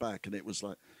hanging down the back, and it was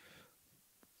like,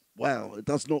 wow, it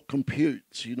does not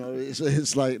compute, you know.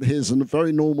 It's like, here's a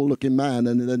very normal looking man,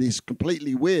 and then he's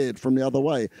completely weird from the other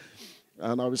way.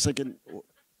 And I was thinking,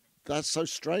 that's so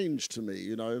strange to me,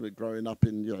 you know, growing up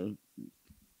in, you know,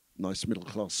 nice middle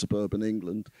class suburban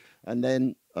England. And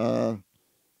then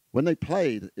when they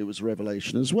played, it was a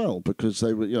revelation as well, because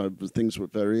they were, you know, things were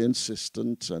very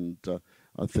insistent, and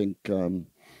I think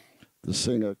the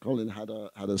singer Colin had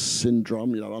a sin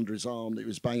drum, you know, under his arm that he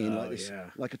was banging like this,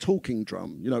 like a talking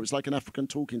drum. You know, it was like an African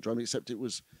talking drum, except it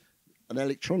was an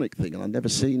electronic thing, and I'd never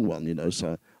seen one. You know,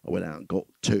 so I went out and got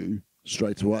 2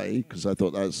 straight away because I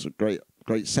thought that was a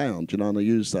great sound. You know, and I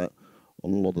used that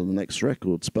on a lot of the next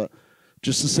records. But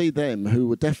just to see them, who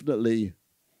were definitely,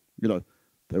 you know,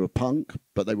 they were punk,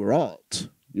 but they were art.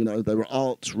 You know, they were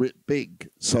art writ big.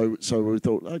 So we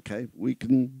thought, okay, we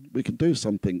can do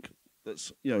something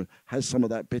that's, you know, has some of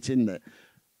that bit in there.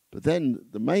 But then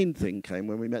the main thing came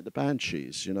when we met the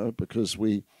Banshees, you know, because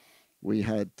we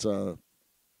had,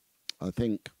 I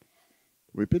think,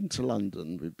 we've been to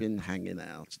London, we've been hanging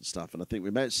out and stuff, and I think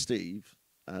we met Steve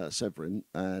Severin,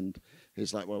 and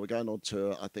he's like, well, we're going on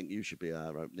tour, I think you should be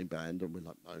our opening band. And we're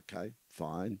like, okay,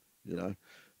 fine, you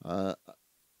know.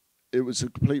 It was a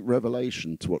complete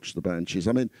revelation to watch the Banshees.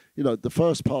 I mean, you know, the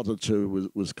first part of the tour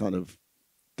was kind of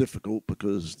difficult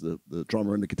because the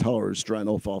drummer and the guitarist ran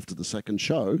off after the second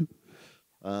show.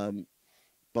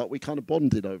 But we kind of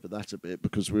bonded over that a bit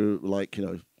because we were like, you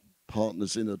know,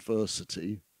 partners in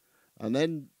adversity. And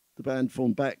then the band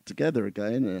formed back together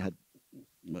again, and it had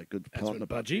my good partner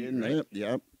Budgie in right?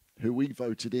 there, who we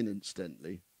voted in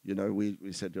instantly. You know, we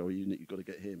said, oh, you've got to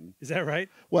get him. Is that right?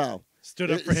 Well, stood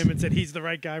up for him and said he's the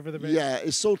right guy for the band. Yeah,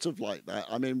 it's sort of like that.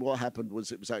 I mean, what happened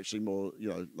was it was actually more, you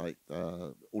know, like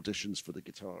auditions for the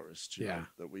guitarist. You know,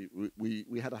 that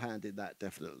we had a hand in that,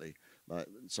 definitely. Like,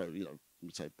 so, you know, we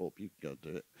say, Bob, you can go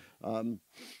do it.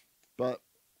 But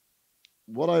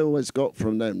what I always got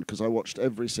from them, because I watched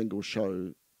every single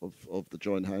show of the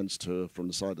Join Hands tour from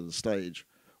the side of the stage,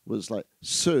 was like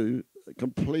Sue.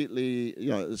 Completely, you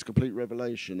know, it's a complete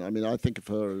revelation. I mean, I think of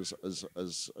her as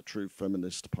a true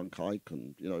feminist punk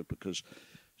icon, you know, because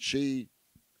she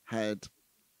had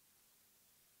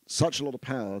such a lot of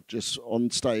power just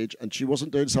on stage, and she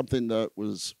wasn't doing something that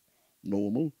was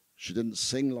normal. She didn't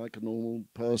sing like a normal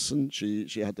person. She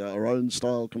had her own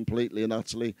style completely and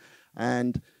utterly.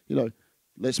 And, you know,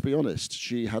 let's be honest,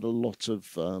 she had a lot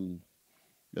of, you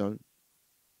know,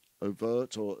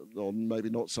 overt or maybe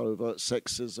not so overt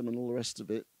sexism and all the rest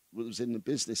of it was in the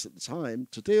business at the time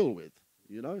to deal with,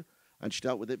 you know, and she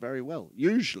dealt with it very well,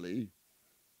 usually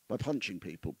by punching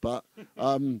people, but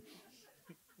you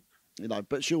know,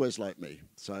 but she always liked me,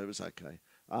 so it was okay.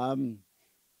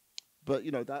 But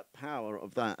you know, that power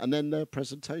of that, and then their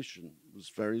presentation was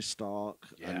very stark,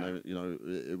 and you know,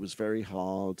 it was very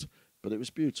hard, but it was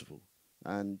beautiful.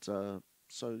 And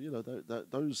So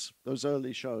those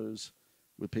early shows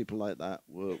with people like that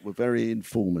were very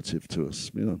informative to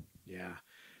us. Yeah.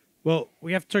 Well,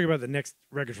 we have to talk about the next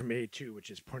record from A2, which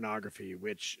is Pornography,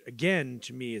 which, again,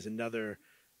 to me is another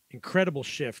incredible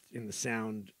shift in the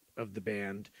sound of the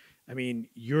band. I mean,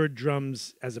 your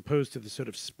drums, as opposed to the sort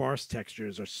of sparse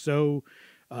textures, are so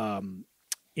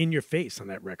in your face on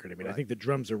that record. I mean, I think the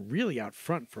drums are really out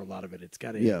front for a lot of it. It's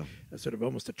got a sort of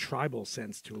almost a tribal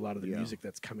sense to a lot of the music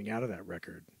that's coming out of that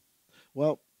record.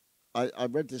 Well, I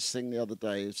read this thing the other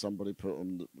day. Somebody put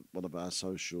on one of our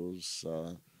socials.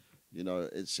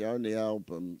 It's the only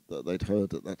album that they'd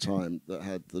heard at that time that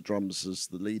had the drums as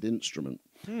the lead instrument.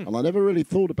 And I never really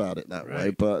thought about it that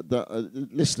way, but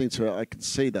listening to it, I can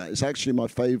see that. It's actually my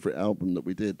favourite album that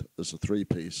we did as a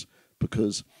three-piece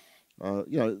because, a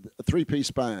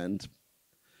three-piece band,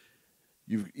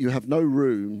 you have no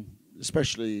room,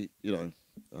 especially, in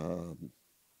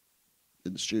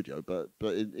the studio, but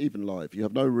even live, you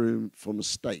have no room for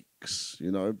mistakes,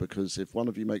 because if one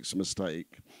of you makes a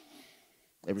mistake,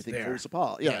 everything falls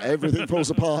apart. Everything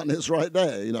falls apart, and it's right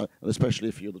there, and especially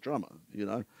if you're the drummer,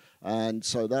 And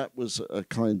so that was a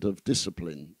kind of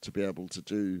discipline to be able to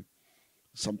do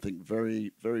something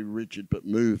very, very rigid but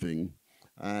moving.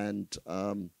 And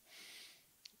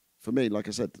for me, like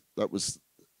I said, that was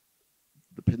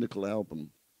the pinnacle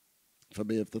album for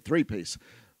me of the three-piece.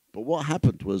 But what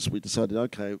happened was we decided,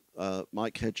 okay,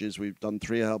 Mike Hedges, we've done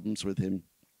 3 albums with him.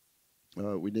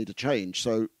 We need a change.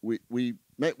 So we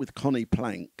met with Connie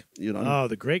Plank, Oh,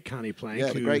 the great Connie Plank.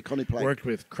 Yeah, the great Connie Plank. Worked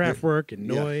with Kraftwerk and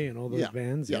Neu and all those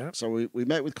bands. Yeah. So we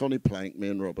met with Connie Plank, me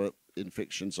and Robert, in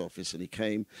Fiction's office, and he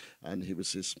came, and he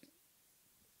was this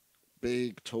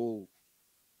big, tall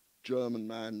German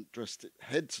man dressed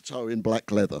head to toe in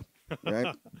black leather,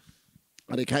 right?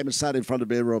 And he came and sat in front of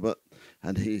me and Robert,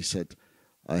 and he said,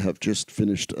 I have just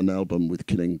finished an album with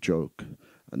Killing Joke,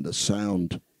 and the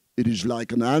sound, it is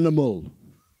like an animal.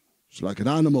 It's like an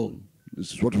animal.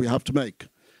 This is what we have to make.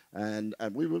 And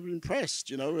we were impressed,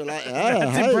 We were like,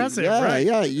 that's impressive,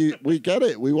 right? We get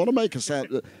it. We want to make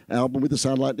an album with a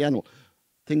sound like the animal.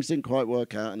 Things didn't quite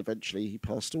work out, and eventually he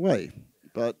passed away.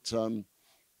 But, that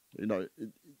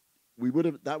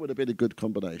would have been a good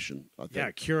combination, I think. Yeah,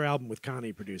 Cure album with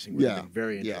Connie producing would have been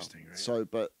very interesting, right? So,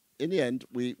 but in the end,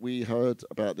 we heard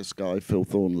about this guy, Phil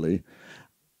Thornley.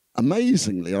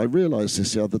 Amazingly, I realised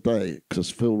this the other day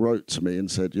because Phil wrote to me and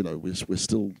said, we're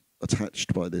still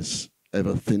attached by this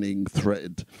ever-thinning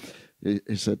thread.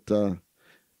 He said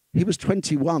he was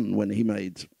 21 when he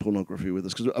made Pornography with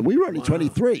us, and we were only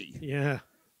 23. Yeah.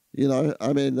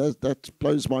 I mean, that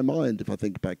blows my mind if I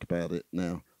think back about it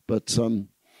now. But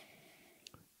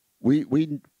we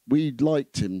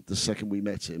liked him the second we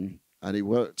met him. And he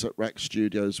worked at Rack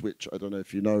Studios, which I don't know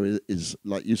if you know is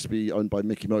like used to be owned by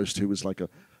Mickey Most, who was like a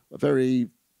very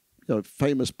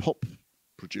famous pop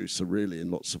producer, really, in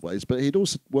lots of ways. But he'd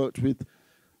also worked with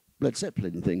Led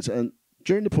Zeppelin and things. And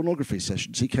during the Pornography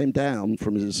sessions, he came down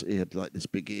from he had like this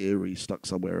big ear he stuck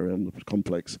somewhere around the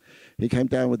complex. He came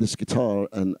down with this guitar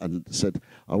and said,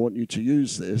 I want you to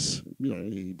use this.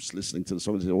 He was listening to the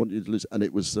song and said, I want you to listen. And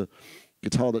it was the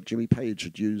guitar that Jimmy Page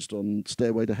had used on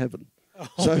Stairway to Heaven.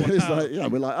 So it's like,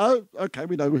 we're like, oh, okay,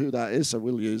 we know who that is, so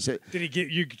we'll use it. Did he get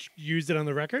you used it on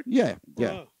the record? Yeah.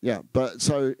 But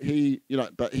so he,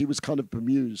 but he was kind of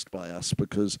bemused by us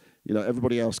because,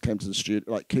 everybody else came to the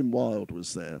studio. Like Kim Wilde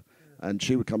was there, and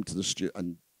she would come to the studio,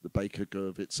 and the Baker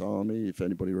Gurvitz Army, if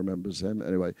anybody remembers them.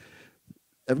 Anyway,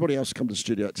 everybody else come to the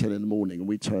studio at 10 in the morning, and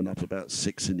we turn up about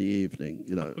 6 in the evening,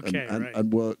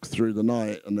 and work through the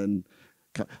night, and then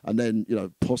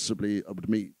possibly I would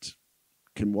meet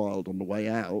Kim Wilde on the way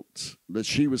out, but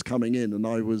she was coming in and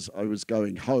I was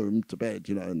going home to bed,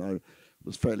 and I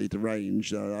was fairly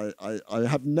deranged. I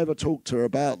have never talked to her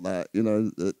about that,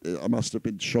 I must have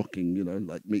been shocking,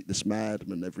 like meet this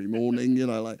madman every morning,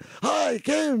 like, hi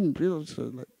Kim, but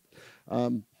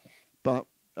that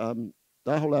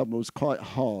whole album was quite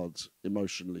hard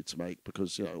emotionally to make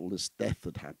because, all this death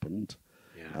had happened.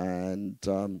 Yeah.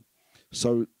 And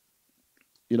so,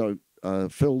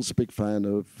 Phil's a big fan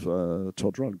of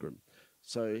Todd Rundgren.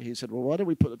 So he said, well, why don't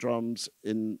we put the drums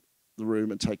in the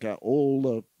room and take out all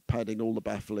the padding, all the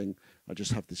baffling, and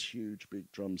just have this huge, big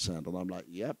drum sound? And I'm like,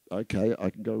 yep, okay,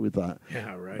 I can go with that.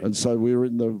 Yeah, right. And so we were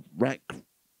in the Rack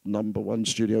 #1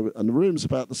 studio, and the room's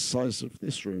about the size of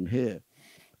this room here.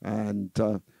 And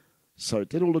so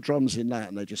did all the drums in that,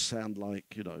 and they just sound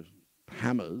like,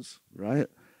 hammers, right?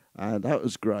 And that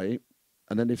was great.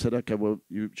 And then he said, okay, well,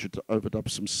 you should overdub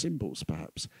some cymbals,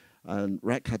 perhaps. And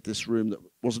Rack had this room that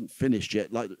wasn't finished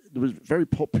yet. Like, it was very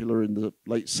popular in the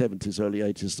late 70s, early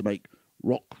 80s to make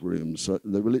rock rooms. So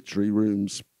they were literally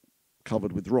rooms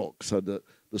covered with rock, so that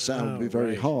the sound would be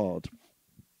very right. hard.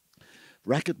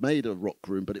 Rack had made a rock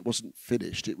room, but it wasn't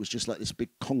finished. It was just like this big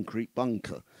concrete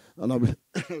bunker. And I would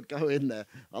go in there,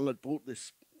 and I'd bought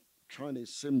this Chinese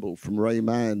cymbal from Ray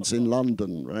Mann's in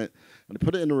London, right? And I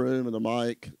put it in a room and a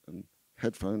mic and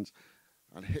headphones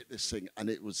and hit this thing. And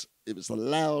it was the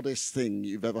loudest thing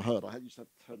you've ever heard. I used to have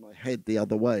to turn my head the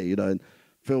other way, you know, and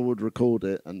Phil would record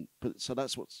it. So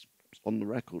that's what's on the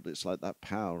record. It's like that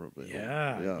power of it.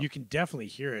 Yeah, you can definitely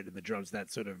hear it in the drums.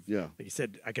 That sort of, yeah. Like you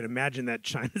said, I can imagine that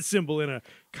China cymbal in a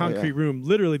concrete room,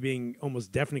 literally being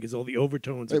almost deafening because all the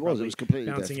overtones it was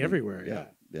completely bouncing deafening. everywhere.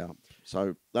 Yeah.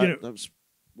 So that was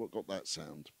what got that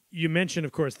sound. You mentioned,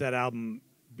 of course, that album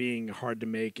being hard to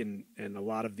make and a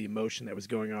lot of the emotion that was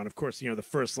going on. Of course, you know, the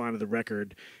first line of the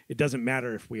record, it doesn't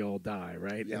matter if we all die,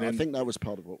 right? Yeah, and then, I think that was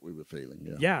part of what we were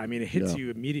feeling. Yeah, I mean, it hits you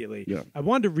immediately. Yeah. I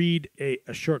wanted to read a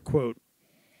short quote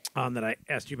that I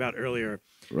asked you about earlier,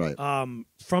 right?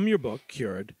 From your book,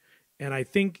 Cured, and I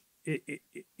think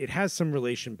it has some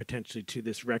relation potentially to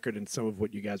this record and some of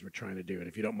what you guys were trying to do. And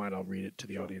if you don't mind, I'll read it to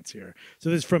the audience here. So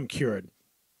this is from Cured.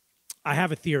 I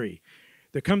have a theory.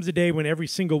 There comes a day when every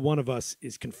single one of us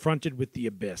is confronted with the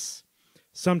abyss.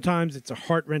 Sometimes it's a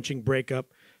heart-wrenching breakup.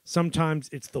 Sometimes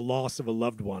it's the loss of a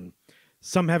loved one.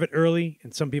 Some have it early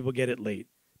and some people get it late.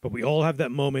 But we all have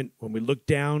that moment when we look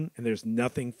down and there's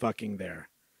nothing fucking there.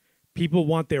 People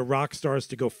want their rock stars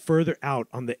to go further out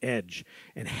on the edge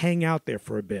and hang out there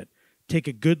for a bit, take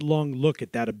a good long look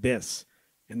at that abyss,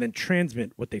 and then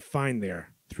transmit what they find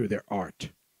there through their art.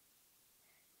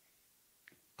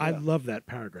 I love that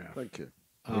paragraph. Thank you.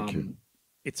 Thank you.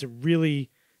 It's a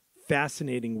really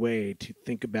fascinating way to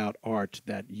think about art,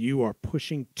 that you are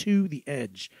pushing to the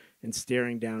edge and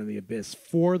staring down in the abyss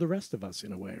for the rest of us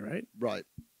in a way, right?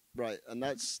 Right, and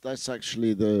that's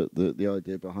actually the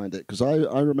idea behind it. Because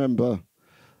I remember,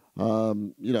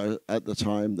 you know, at the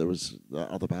time there was the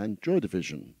other band, Joy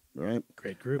Division, right?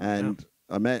 Great group. And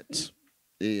I met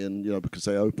Ian, you know, because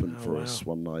they opened for us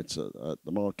one night at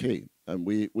the Marquee, and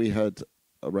we had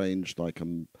arranged like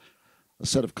a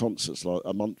set of concerts, like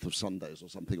a month of Sundays or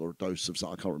something, or a dose of,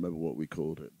 I can't remember what we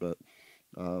called it, but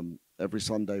every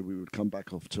Sunday we would come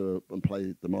back off tour and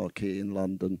play the Marquee in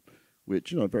London,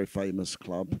 which, you know, a very famous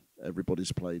club.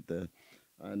 Everybody's played there.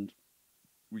 And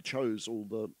we chose all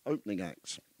the opening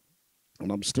acts.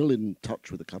 And I'm still in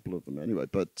touch with a couple of them anyway.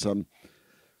 But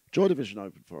Joy Division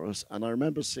opened for us, and I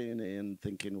remember seeing it and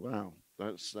thinking, wow,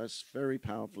 that's very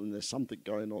powerful, and there's something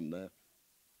going on there.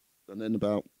 And then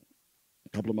about a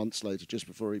couple of months later, just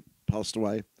before he passed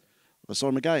away, I saw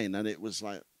him again, and it was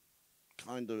like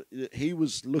he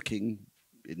was looking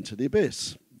into the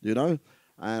abyss, you know,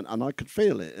 and I could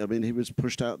feel it. I mean, he was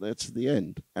pushed out there to the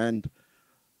end. And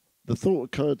the thought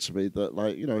occurred to me that,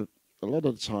 like, you know, a lot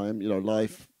of the time, you know,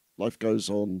 life goes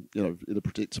on, you know, in a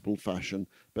predictable fashion,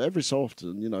 but every so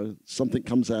often, you know, something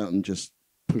comes out and just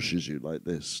pushes you like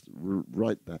this,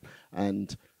 right there.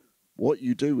 And what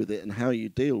you do with it and how you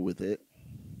deal with it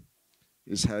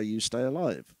is how you stay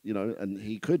alive, you know, and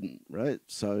he couldn't, right?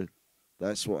 So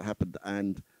that's what happened.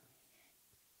 And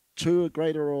to a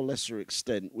greater or lesser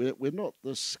extent, we're not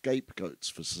the scapegoats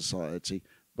for society,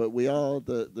 but we are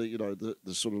the you know,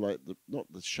 the sort of like,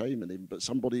 not the shame in him, but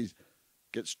somebody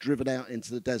gets driven out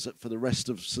into the desert for the rest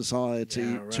of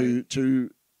society to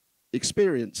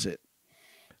experience it.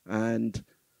 And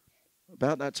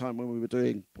about that time when we were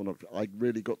doing, I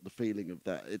really got the feeling of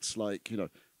that. It's like, you know,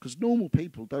 because normal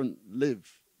people don't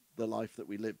live the life that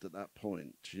we lived at that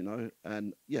point, you know.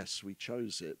 And yes, we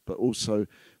chose it, but also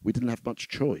we didn't have much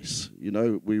choice. You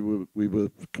know, we were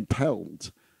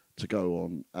compelled to go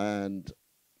on. And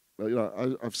well, you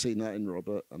know, I've seen that in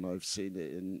Robert, and I've seen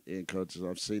it in Ian Curtis, and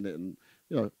I've seen it in,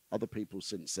 you know, other people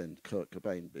since then, Kurt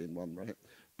Cobain being one, right?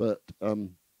 But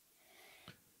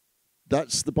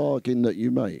that's the bargain that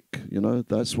you make, you know.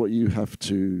 That's what you have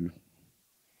to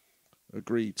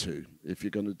agree to if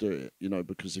you're going to do it, you know,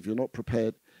 because if you're not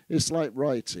prepared, it's like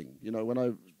writing. You know, when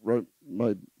I wrote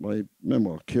my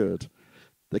memoir, Cured,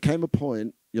 there came a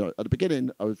point, you know, at the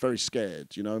beginning I was very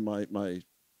scared. You know, my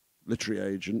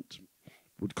literary agent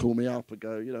would call me up and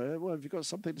go, you know, well, have you got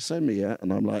something to send me yet?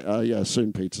 And I'm like, oh yeah,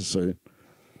 soon, Peter, soon.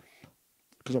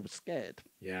 Because I was scared.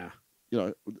 Yeah. You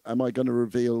know, am I going to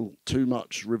reveal too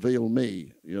much, reveal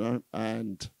me, you know?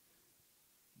 And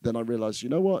then I realized, you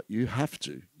know what? You have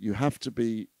to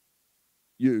be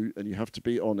you, and you have to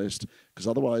be honest, because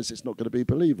otherwise it's not going to be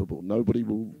believable. Nobody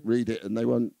will read it and they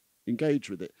won't engage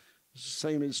with it. The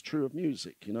same is true of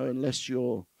music, you know, unless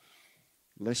you're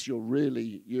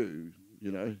really you,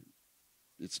 you know,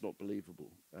 it's not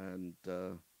believable. And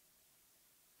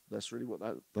that's really what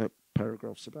that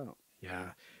paragraph's about.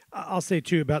 Yeah. I'll say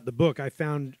too about the book. I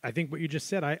think what you just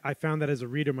said, I found that as a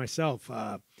reader myself.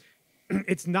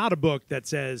 It's not a book that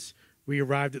says we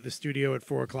arrived at the studio at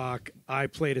 4:00. I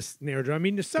played a snare drum. I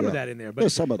mean, there's some of that in there, but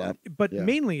there's some of that. But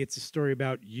mainly, it's a story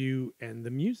about you and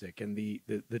the music and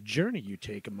the journey you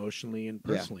take emotionally and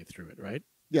personally through it, right?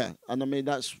 Yeah, and I mean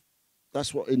that's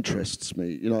what interests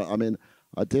me. You know, I mean,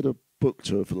 I did a book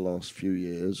tour for the last few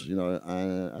years. You know,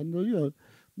 and you know,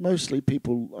 mostly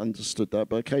people understood that,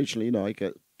 but occasionally, you know, I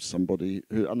get somebody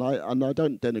who, and I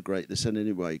don't denigrate this in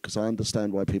any way because I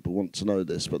understand why people want to know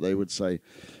this, but they would say,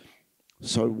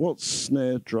 so what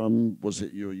snare drum was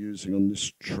it you were using on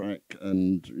this track,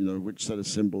 and you know which set of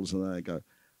cymbals? And I go,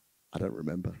 I don't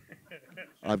remember.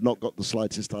 I've not got the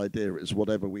slightest idea. It's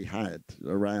whatever we had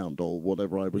around or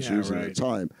whatever I was using at the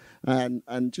time.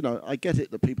 And you know, I get it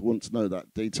that people want to know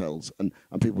that details, and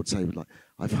people would say like,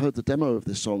 I've heard the demo of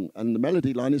this song and the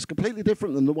melody line is completely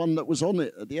different than the one that was on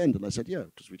it at the end. And I said, yeah,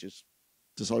 because we just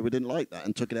decided we didn't like that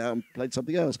and took it out and played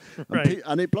something else.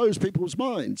 And it blows people's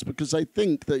minds because they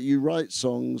think that you write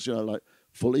songs, you know, like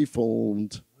fully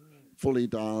formed, fully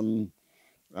done,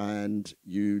 and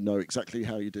you know exactly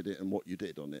how you did it and what you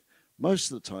did on it.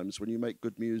 Most of the times when you make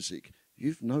good music,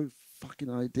 you've no fucking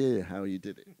idea how you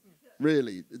did it.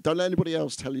 Really. Don't let anybody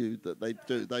else tell you that they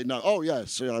do. They know, oh, yeah,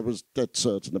 see, I was dead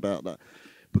certain about that.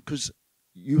 Because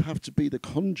you have to be the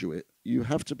conduit. You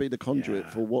have to be the conduit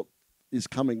for what is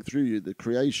coming through you, the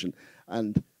creation.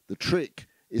 And the trick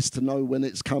is to know when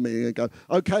it's coming and go,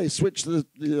 okay, switch the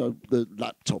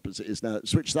laptop as it is now.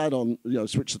 Switch that on, you know,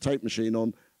 switch the tape machine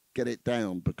on, get it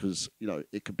down because, you know,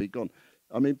 it could be gone.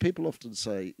 I mean, people often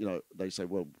say, you know, they say,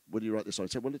 well, when you write this song? I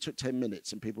say, well, it took 10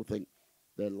 minutes, and people think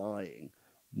they're lying.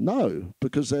 No,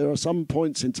 because there are some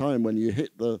points in time when you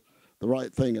hit the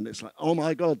right thing, and it's like, oh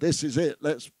my God, this is it.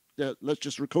 Let's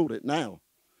just record it now,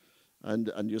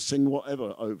 and you sing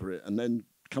whatever over it, and then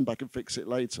come back and fix it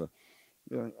later.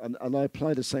 You know, and I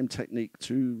apply the same technique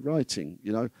to writing.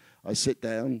 You know, I sit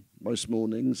down most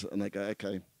mornings, and I go,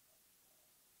 okay,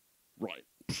 right,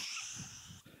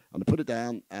 and I put it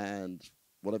down, and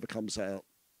whatever comes out,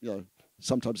 you know,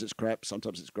 sometimes it's crap,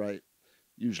 sometimes it's great.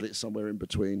 Usually it's somewhere in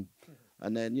between.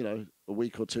 And then, you know, a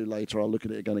week or two later, I'll look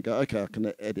at it again and go, okay, I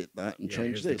can edit that and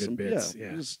change this. And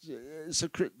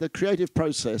the creative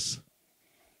process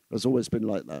has always been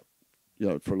like that, you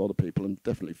know, for a lot of people and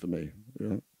definitely for me. You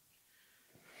know?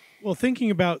 Well,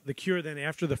 thinking about The Cure, then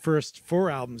after the first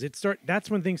 4 albums, that's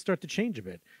when things start to change a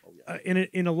bit. Oh, yeah.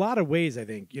 In a lot of ways, I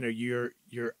think, you know, you're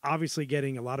obviously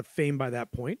getting a lot of fame by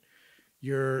that point.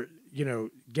 You're, you know,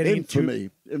 getting infamy.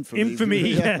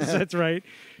 Yes, that's right.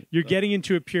 You're getting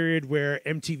into a period where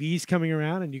MTV's coming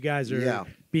around, and you guys are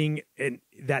being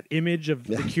that image of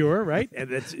The Cure, right?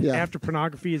 And that's after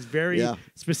pornography is very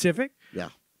specific. Yeah.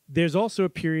 There's also a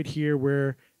period here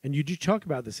where, and you do talk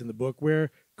about this in the book, where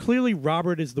clearly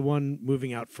Robert is the one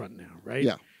moving out front now, right?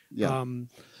 Yeah. Yeah.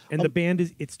 And the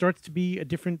band it starts to be a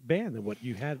different band than what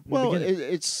you had. Well,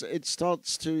 it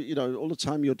starts to, you know, all the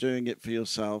time you're doing it for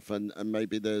yourself, and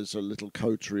maybe there's a little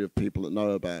coterie of people that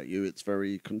know about you. It's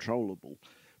very controllable,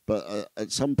 but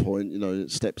at some point, you know,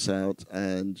 it steps out,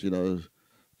 and you know,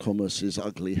 commerce's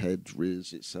ugly head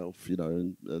rears itself, you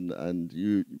know, and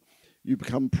you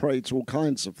become prey to all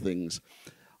kinds of things.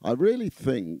 I really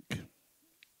think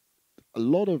a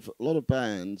lot of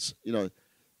bands, you know.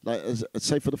 Like,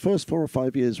 say, for the first 4 or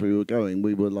 5 years we were going,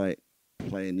 we were like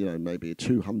playing, you know, maybe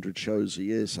 200 shows a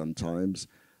year sometimes.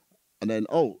 And then,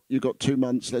 oh, you got 2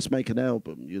 months, let's make an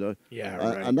album, you know? Yeah,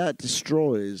 right. And that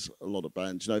destroys a lot of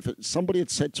bands. You know, if somebody had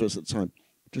said to us at the time,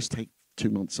 just take 2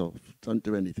 months off, don't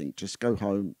do anything, just go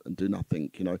home and do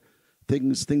nothing, you know?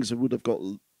 Things that would have got,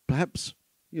 perhaps,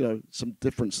 you know, some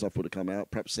different stuff would have come out.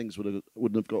 Perhaps things wouldn't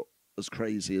have got as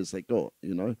crazy as they got,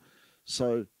 you know?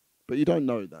 So... But you don't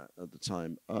know that at the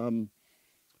time.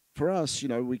 For us, you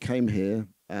know, we came here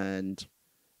and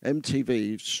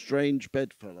MTV, strange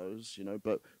bedfellows, you know,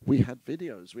 but we had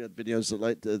videos. We had videos that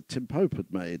like Tim Pope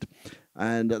had made.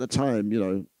 And at the time, you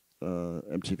know,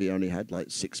 MTV only had like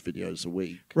 6 videos a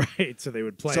week. Right, so they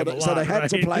would play them a lot, so they had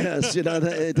to play us, you know.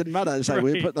 It didn't matter. So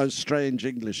we put those strange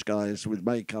English guys with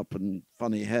makeup and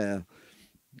funny hair.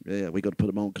 Yeah, we got to put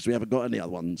them on because we haven't got any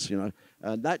other ones, you know.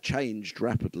 And that changed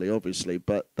rapidly, obviously.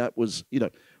 But that was, you know,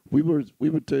 we were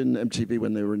doing MTV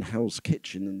when they were in Hell's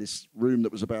Kitchen in this room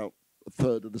that was about a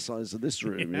third of the size of this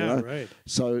room. Yeah, you know? Right.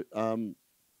 So,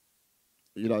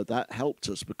 you know, that helped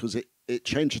us because it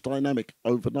changed the dynamic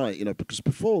overnight. You know, because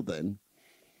before then,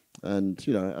 And,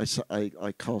 you know,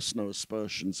 I cast no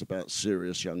aspersions about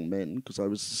serious young men because I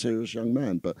was a serious young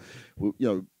man. But, you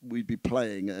know, we'd be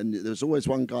playing and there's always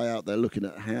one guy out there looking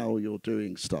at how you're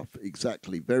doing stuff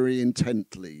exactly, very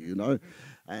intently, you know.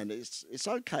 And it's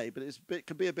okay, but it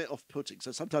can be a bit off-putting.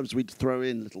 So sometimes we'd throw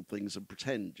in little things and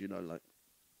pretend, you know, like,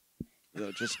 you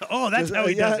know, just... Oh, that's how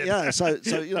he does it. Yeah, so,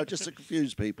 you know, just to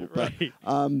confuse people. Right.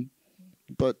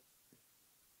 But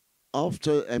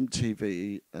after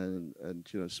MTV and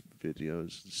you know, some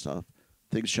videos and stuff,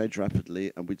 things changed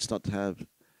rapidly, and we'd start to have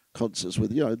concerts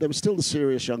with, you know, there were still the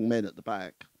serious young men at the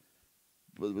back,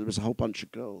 but there was a whole bunch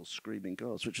of girls, screaming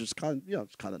girls, which was kind of, you know,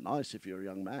 it's kind of nice if you're a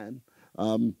young man.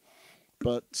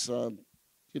 But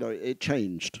you know, it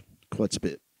changed quite a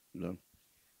bit, you know.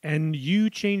 And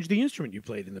you changed the instrument you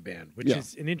played in the band, which Yeah.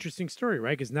 is an interesting story,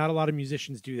 right? Because not a lot of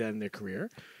musicians do that in their career.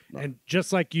 No. And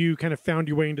just like you kind of found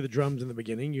your way into the drums in the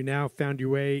beginning, you now found your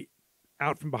way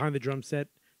out from behind the drum set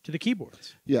to the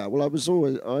keyboards. Yeah, well, I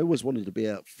always wanted to be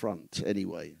out front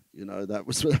anyway. You know, that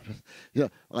was, you know,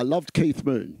 I loved Keith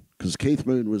Moon because Keith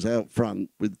Moon was out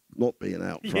front with not being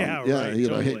out front. Yeah, right, you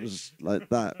know, totally. it was like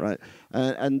that, right?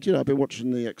 And you know, I've been watching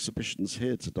the exhibitions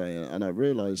here today, and I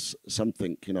realised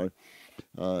something. You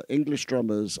know, English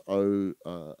drummers owe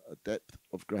a depth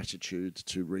of gratitude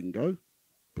to Ringo,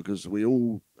 because we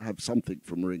all have something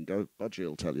from Ringo. Budgie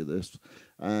will tell you this,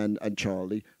 and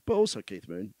Charlie, but also Keith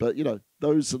Moon. But you know,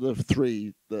 those are the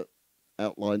three that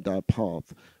outlined our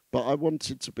path. But I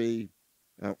wanted to be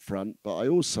out front. But I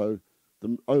also,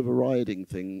 the overriding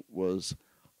thing was,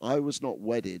 I was not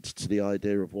wedded to the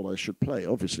idea of what I should play.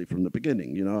 Obviously, from the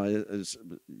beginning, you know,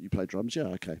 you play drums, yeah,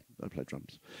 okay, I play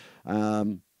drums.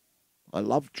 I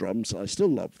love drums. I still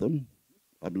love them.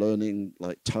 I'm learning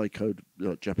like taiko, you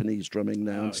know, Japanese drumming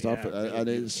now and stuff, yeah, and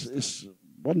it's a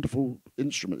wonderful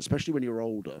instrument, especially when you're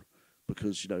older,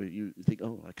 because you know you think,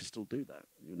 oh, I can still do that,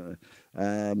 you know.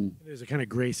 There's a kind of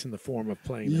grace in the form of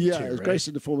playing them Yeah, too, there's right? grace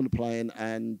in the form of the playing,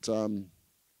 and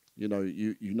you know,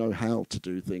 you know how to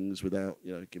do things without,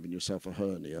 you know, giving yourself a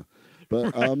hernia.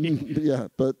 But yeah,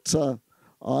 but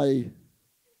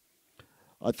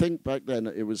I think back then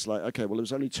it was like, okay, well, there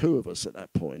was only two of us at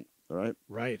that point, right?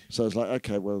 Right. So it's like,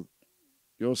 okay, well,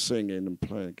 you're singing and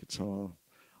playing guitar.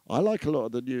 I like a lot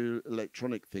of the new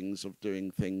electronic things of doing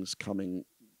things coming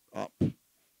up.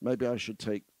 Maybe I should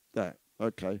take that.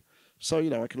 Okay. So,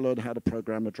 you know, I can learn how to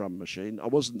program a drum machine. I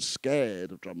wasn't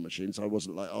scared of drum machines. I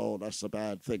wasn't like, oh, that's a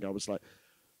bad thing. I was like,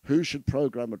 who should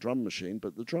program a drum machine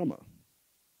but the drummer?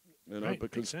 You know, Right.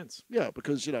 because Makes sense. yeah,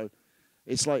 because you know,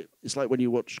 it's like when you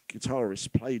watch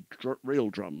guitarists play real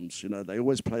drums. You know, they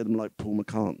always play them like Paul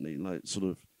McCartney, like sort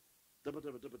of,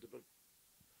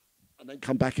 and then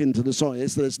come back into the song.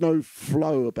 There's no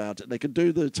flow about it. They can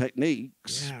do the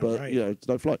techniques, Yeah, but right. you know, there's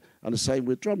no flow. And the same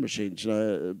with drum machines. You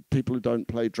know, people who don't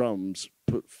play drums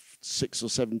put 6 or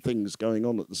 7 things going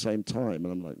on at the same time,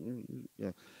 and I'm like,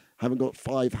 yeah, haven't got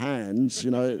 5 hands, you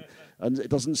know, and it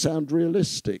doesn't sound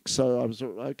realistic. So I was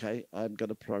okay. I'm going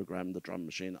to program the drum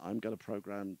machine. I'm going to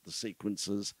program the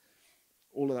sequencers.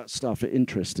 All of that stuff, it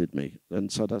interested me.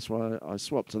 And so that's why I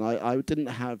swapped. And I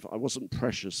wasn't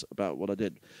precious about what I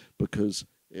did, because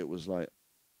it was like,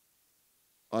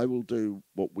 I will do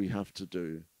what we have to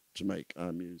do to make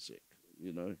our music,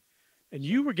 you know. And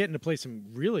you were getting to play some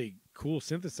really cool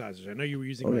synthesizers. I know you were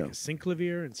using Oh, like yeah. a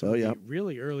synclavier and some Oh, of the yeah.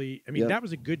 really early. I mean, Yeah. that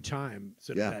was a good time,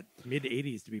 sort of Yeah. that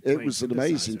mid-'80s to be playing It was an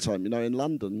amazing synthesizer. time. You know, in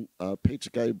London, Peter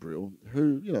Gabriel,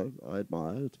 who, you know, I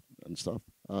admired and stuff,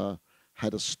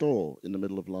 had a store in the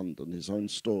middle of London, his own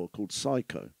store called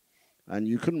Psycho. And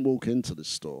you couldn't walk into this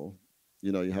store.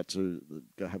 You know, you had to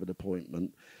go have an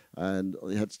appointment. And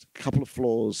he had a couple of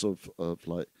floors of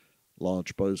like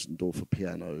large Bosendorfer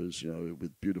pianos, you know,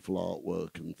 with beautiful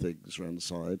artwork and things around the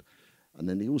side. And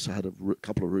then he also had a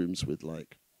couple of rooms with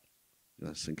like, you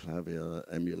know, synclavier,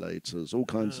 emulators, all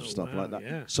kinds of stuff wow, like that.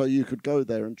 yeah. So you could go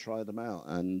there and try them out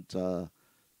and,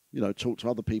 you know, talk to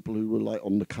other people who were like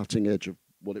on the cutting edge of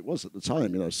what it was at the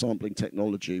time. You know, sampling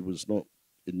technology was not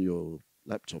in your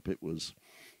laptop, it was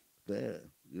there,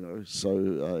 you know.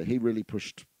 So he really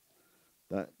pushed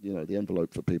that, you know, the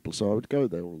envelope for people. So I would go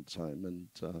there all the time, and,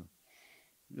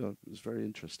 you know, it was very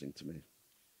interesting to me.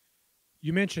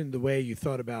 You mentioned the way you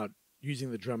thought about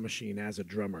using the drum machine as a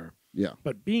drummer, Yeah,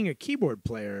 but being a keyboard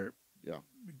player yeah.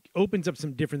 opens up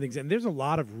some different things. And there's a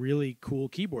lot of really cool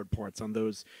keyboard parts on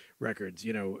those records.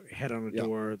 You know, Head on a Yeah.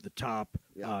 Door, The Top,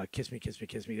 Yeah. Kiss Me, Kiss Me,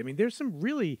 Kiss Me. I mean, there's some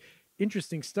really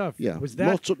interesting stuff. Yeah, Was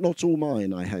that not all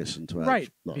mine, I hasten to add. right?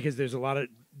 No. Because there's a lot of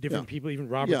different Yeah. people, even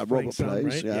Robert. Yeah, Robert some, plays.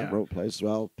 right? Yeah, Robert plays as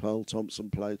well. Pearl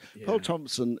Thompson plays. Yeah. Pearl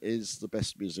Thompson is the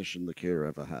best musician the Cure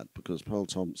ever had, because Pearl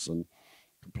Thompson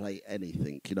can play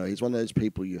anything. You know, he's one of those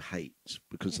people you hate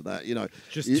because of that. You know,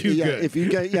 just too good. If you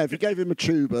gave him a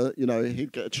tuba, you know,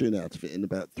 he'd get a tune out of it in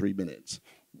about 3 minutes.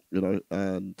 You know,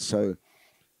 and so,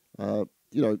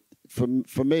 you know,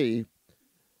 for me,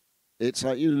 it's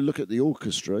like you look at the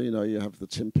orchestra. You know, you have the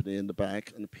timpani in the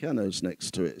back and the piano's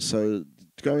next to it. So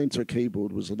going to a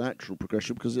keyboard was a natural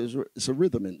progression because it's a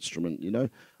rhythm instrument. You know,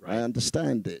 right. I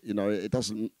understand it. You know, it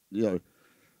doesn't. You know.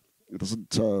 It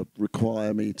doesn't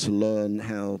require me to learn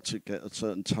how to get a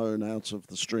certain tone out of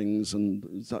the strings, and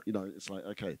you know, it's like,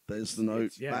 okay, there's the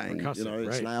note, bang. You know,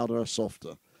 it's louder or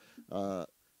softer. I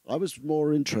was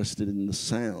more interested in the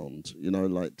sound, you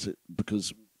know,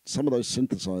 because some of those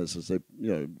synthesizers, they,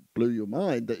 you know, blew your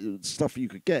mind. That stuff you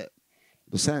could get,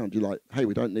 the sound. You're like, hey,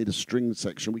 we don't need a string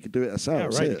section. We can do it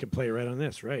ourselves. Yeah, right. You can play right on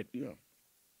this, right? Yeah.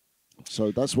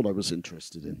 So that's what I was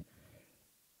interested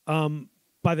in.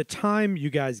 By the time you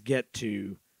guys get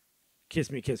to Kiss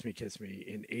Me, Kiss Me, Kiss Me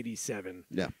in 87,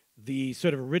 the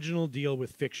sort of original deal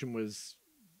with Fiction was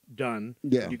done.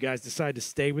 Yeah. You guys decide to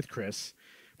stay with Chris.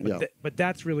 But, but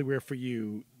that's really where, for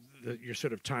you, your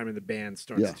sort of time in the band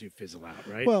starts to fizzle out,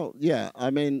 right? Well, yeah. I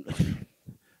mean,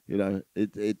 you know,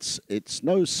 it's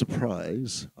no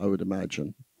surprise, I would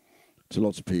imagine, to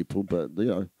lots of people. But, you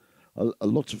know, a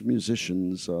lot of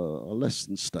musicians are less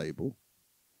than stable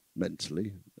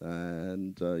mentally,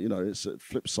 and you know, it's a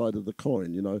flip side of the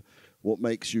coin. You know, what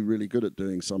makes you really good at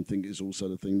doing something is also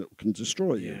the thing that can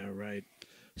destroy you. Yeah, right.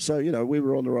 So, you know, we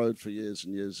were on the road for years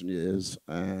and years and years,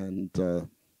 and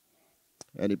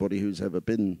anybody who's ever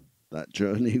been that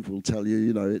journey will tell you,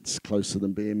 you know, it's closer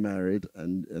than being married,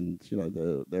 and you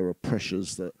know, there are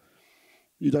pressures that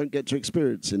you don't get to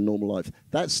experience in normal life.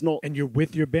 That's not. And you're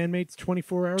with your bandmates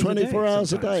 24 hours. 24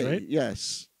 hours a day. Right?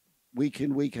 Yes. Week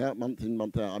in, week out, month in,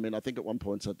 month out. I mean, I think at one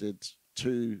point I did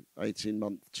 2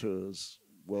 18-month tours,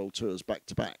 world tours, back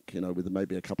to back, you know, with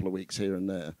maybe a couple of weeks here and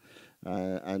there.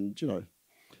 And, you know,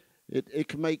 it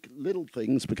can make little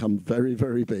things become very,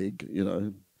 very big, you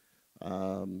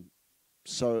know.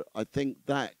 So I think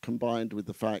that, combined with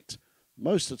the fact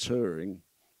most of touring,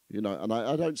 you know, and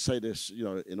I don't say this, you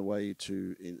know, in a way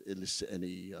to elicit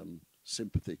any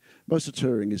sympathy. Most of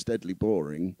touring is deadly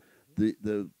boring.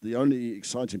 The only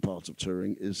exciting part of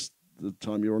touring is the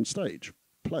time you're on stage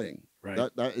playing. Right.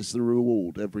 That is the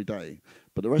reward every day.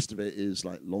 But the rest of it is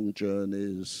like long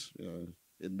journeys, you know,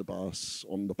 in the bus,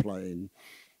 on the plane,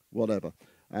 whatever.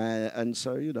 And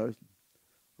so, you know,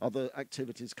 other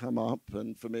activities come up,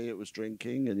 and for me it was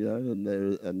drinking, and you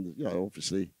know, and you know,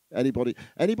 obviously anybody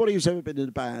who's ever been in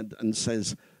a band and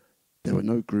says there were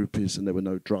no groupies and there were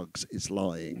no drugs is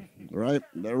lying, right?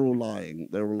 They're all lying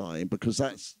because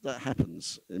that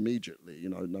happens immediately, you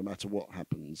know, no matter what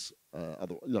happens.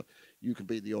 Otherwise, you know, you could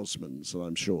be the Osmonds, and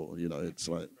I'm sure, you know, it's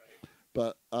like,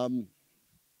 but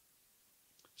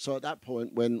so at that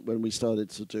point when we started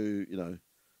to do, you know,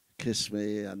 Kiss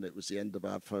Me, and it was the end of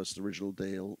our first original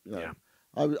deal, you know,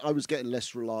 I was getting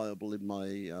less reliable in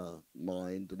my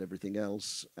mind and everything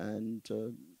else, and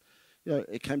you know,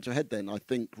 it came to a head then, I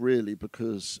think, really,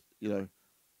 because, you know,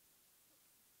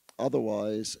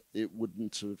 otherwise it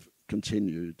wouldn't have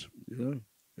continued, you know.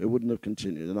 It wouldn't have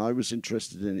continued, and I was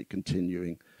interested in it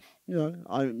continuing. You know,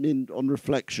 I mean, on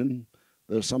reflection,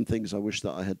 there are some things I wish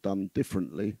that I had done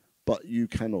differently, but you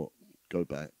cannot go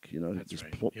back, you know. That's it's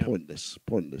right.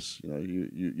 pointless, you know.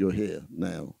 You're here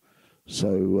now.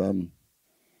 So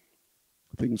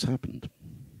things happened.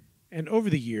 And over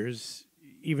the years,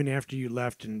 even after you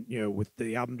left, and you know, with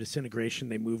the album Disintegration,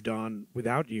 they moved on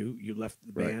without you. You left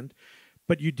the band,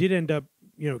 but you did end up,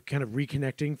 you know, kind of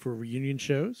reconnecting for reunion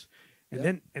shows,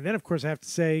 and then of course I have to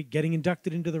say, getting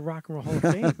inducted into the Rock and Roll Hall of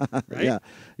Fame. Right?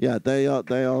 Yeah, they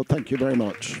are. Thank you very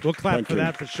much. We'll clap for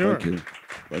that for sure.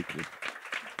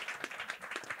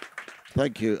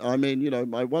 Thank you. I mean, you know,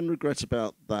 my one regret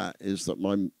about that is that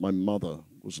my mother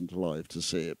wasn't alive to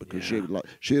see it, because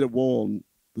she'd have worn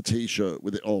the T-shirt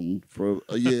with it on for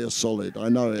a year solid. I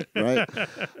know it, right?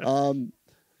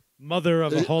 Mother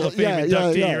of a Hall of Fame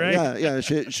inductee, right? Yeah.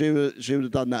 She would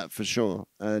have done that for sure,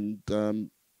 and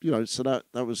you know, so that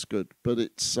was good. But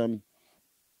it's you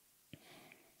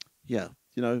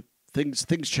know,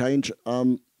 things change.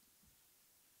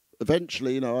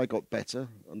 Eventually, you know, I got better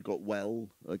and got well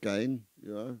again.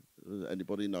 You know,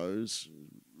 anybody knows,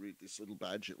 read this little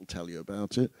badge; it'll tell you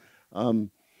about it.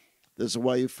 There's a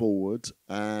way forward,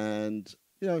 and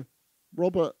you know,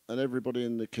 Robert and everybody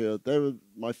in the Cure, they were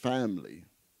my family.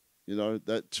 You know,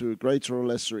 that to a greater or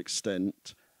lesser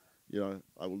extent, you know,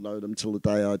 I will know them till the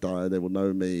day I die. They will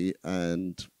know me,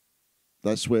 and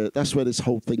that's where this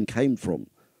whole thing came from.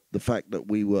 The fact that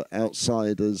we were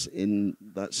outsiders in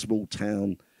that small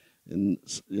town in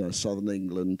southern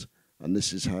England, and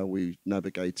this is how we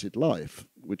navigated life,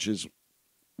 which is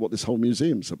what this whole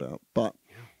museum's about. But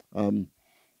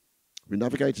we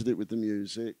navigated it with the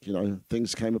music.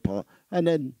 Things came apart, and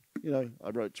then I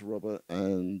wrote to Robert,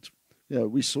 and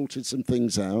we sorted some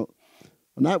things out,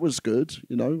 and that was good.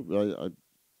 I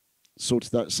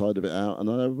sorted that side of it out, and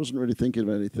I wasn't really thinking of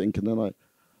anything. And then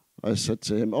I said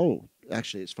to him, "Oh,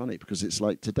 actually, it's funny because it's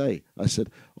like today." I said,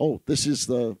 "Oh,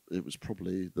 it was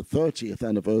probably the 30th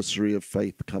anniversary of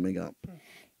Faith coming up."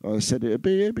 I said it'd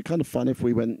be kind of fun if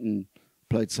we went and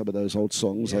played some of those old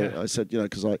songs. Yeah. I said,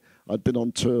 because I'd been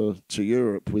on tour to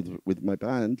Europe with my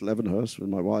band, Leavenhurst, with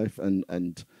my wife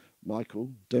and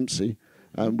Michael Dempsey,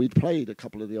 and we'd played a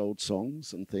couple of the old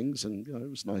songs and things, and it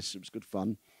was nice. It was good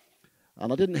fun.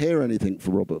 And I didn't hear anything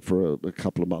from Robert for a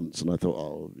couple of months, and I thought,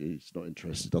 oh, he's not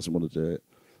interested, doesn't want to do it.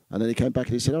 And then he came back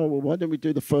and he said, oh, well, why don't we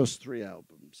do the first 3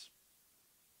 albums?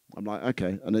 I'm like,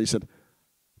 okay. And then he said,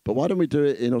 but why don't we do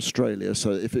it in Australia,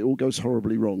 so if it all goes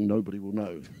horribly wrong, nobody will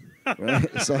know.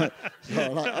 Right? So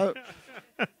I'm like,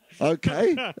 oh,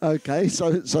 okay.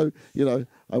 So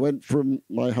I went from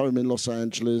my home in Los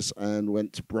Angeles and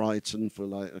went to Brighton for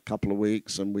like a couple of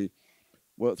weeks, and we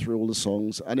worked through all the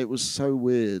songs, and it was so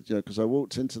weird, because I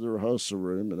walked into the rehearsal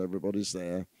room and everybody's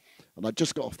there, and I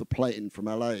just got off the plane from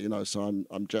LA, so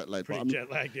I'm jet lagged. Pretty jet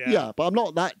lagged, yeah. Yeah, but I'm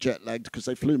not that jet lagged because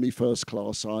they flew me first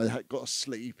class, so I had got to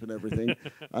sleep and everything,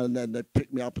 and then they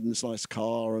picked me up in this nice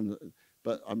car,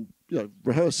 but I'm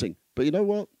rehearsing. But you know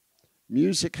what?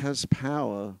 Music has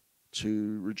power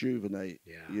to rejuvenate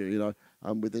you,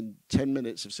 and within 10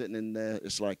 minutes of sitting in there,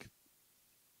 it's like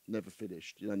never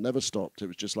finished, never stopped. It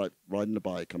was just like riding a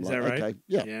bike. I'm Is like, that right? okay,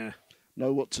 yeah,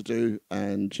 know what to do,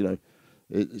 and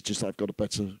it's just I've got a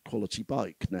better quality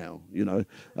bike now,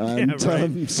 and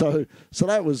right. so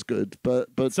that was good. But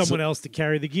someone else to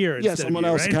carry the gear. Yeah, someone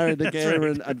else right? carry the gear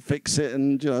right. and fix it,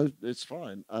 and it's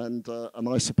fine, and a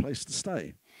nicer place to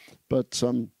stay. But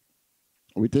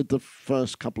we did the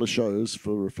first couple of shows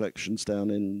for Reflections down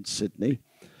in Sydney,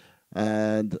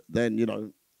 and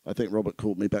then I think Robert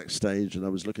called me backstage, and I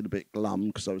was looking a bit glum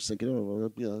because I was thinking,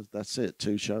 oh, well, that's it,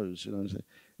 2 shows,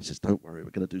 He says, don't worry,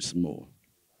 we're going to do some more.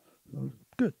 Oh,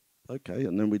 good, okay.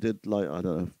 And then we did, like, I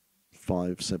don't know,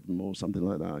 5, 7 more, something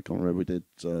like that. I can't remember. We did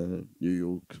New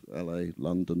York, LA,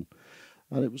 London,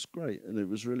 and it was great. And it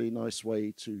was really a nice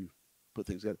way to put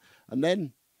things together. And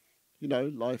then,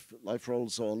 life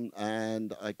rolls on,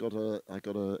 and I got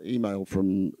a email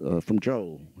from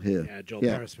Joel here. Yeah, Joel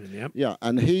Parisman, yep. Yeah,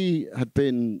 and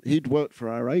he'd worked for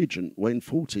our agent, Wayne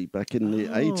Forty, back in the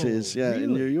 80s, really?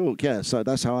 in New York. Yeah, so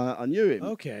that's how I knew him.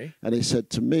 Okay. And he said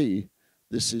to me,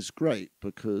 this is great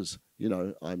because,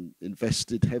 I'm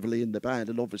invested heavily in the band,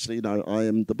 and obviously, I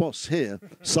am the boss here.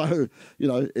 So,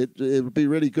 it would be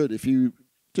really good if you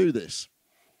do this.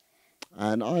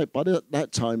 And by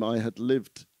that time, I had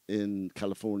lived in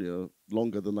California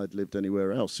longer than I'd lived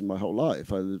anywhere else in my whole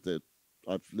life. I've lived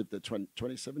there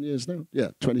 27 years now.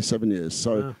 Yeah, 27 years.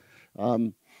 So,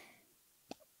 wow.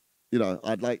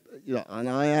 I'd like, and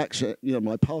I actually,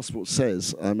 my passport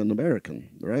says I'm an American,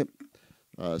 right?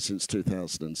 Since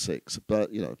 2006,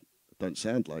 but don't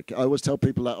sound like it. I always tell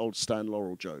people that old Stan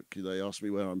Laurel joke. They ask me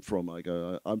where I'm from. I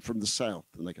go, I'm from the South,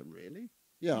 and they go, really?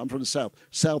 Yeah, I'm from the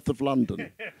south of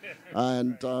London.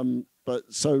 And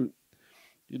but so,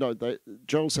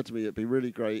 Joel said to me, it'd be really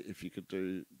great if you could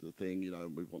do the thing.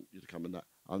 We want you to come in that.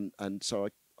 And so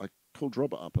I called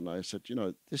Robert up and I said,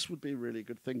 this would be a really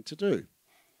good thing to do.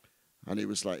 And he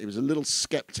was a little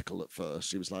skeptical at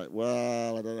first. He was like,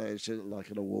 well, I don't know, it's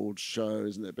like an awards show,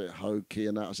 isn't it a bit hokey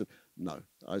and that? I said, no.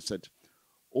 I said,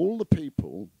 all the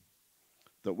people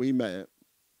that we met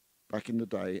back in the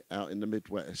day out in the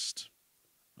Midwest,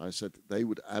 I said, they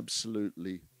would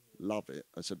absolutely love it.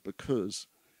 I said, because,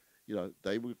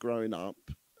 they were growing up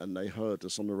and they heard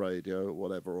us on the radio or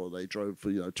whatever, or they drove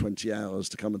for, 20 hours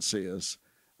to come and see us,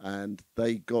 and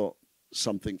they got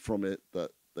something from it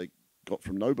that they got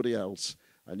from nobody else.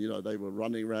 And, they were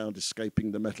running around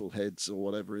escaping the metalheads or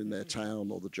whatever in their town,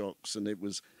 or the jocks. And it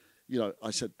was,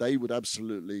 I said, they would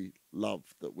absolutely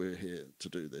love that we're here to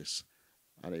do this.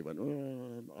 And he went,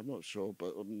 oh, I'm not sure,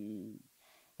 but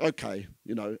okay,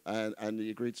 and he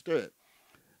agreed to do it.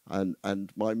 And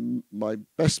my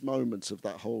best moments of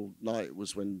that whole night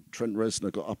was when Trent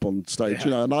Reznor got up on stage,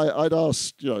 and I'd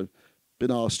asked,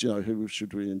 been asked, who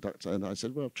should we induct? And I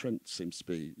said, well, Trent seems to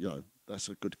be, that's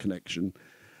a good connection.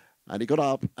 And he got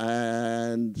up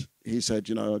and he said,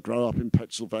 I grew up in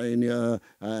Pennsylvania,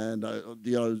 and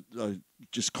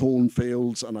just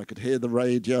cornfields, and I could hear the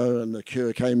radio, and the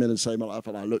Cure came in and saved my life.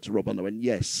 And I looked at Rob and I went,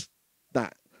 yes,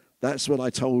 that's what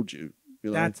I told you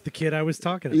You know? That's the kid I was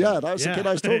talking about. Yeah, that's the kid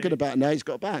I was talking about. Now he's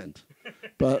got a band.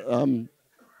 But,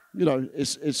 you know,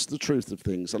 it's the truth of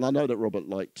things. And I know that Robert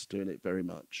liked doing it very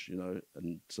much, you know.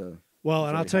 And well,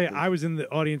 and I'll tell you, I was in the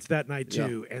audience that night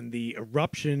too, and the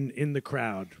eruption in the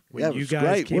crowd when you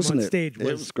guys came on stage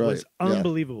was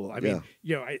unbelievable. I mean,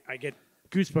 you know, I get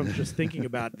goosebumps just thinking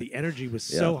about the energy was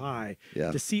so high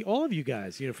to see all of you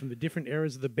guys, you know, from the different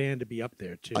eras of the band to be up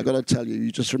there too. I got to tell you,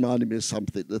 you just reminded me of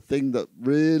something. The thing that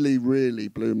really, really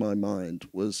blew my mind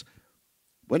was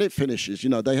when it finishes.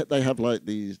 You know, they have like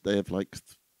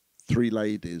three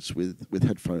ladies with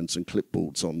headphones and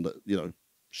clipboards on that, you know,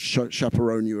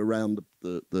 chaperone you around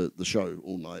the show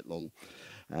all night long,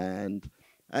 and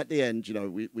at the end, you know,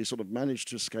 we sort of managed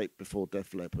to escape before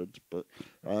Def Leppard, but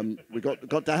we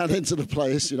got down into the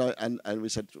place, you know, and we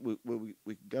said, we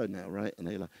can go now, right? And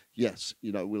they're like, yes,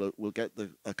 you know, we'll get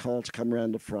a car to come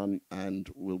around the front and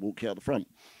we'll walk you out the front.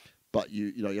 But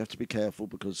you know, you have to be careful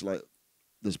because like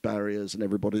there's barriers and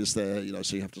everybody's there, you know,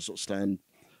 so you have to sort of stand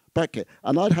back here.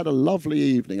 And I'd had a lovely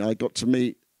evening. I got to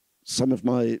meet some of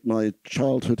my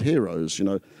childhood heroes, you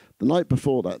know. The night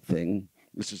before that thing,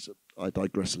 I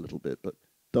digress a little bit, but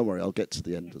don't worry, I'll get to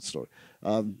the end of the story.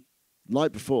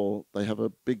 Night before, they have a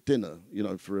big dinner, you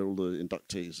know, for all the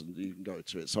inductees, and you can go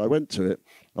to it. So I went to it,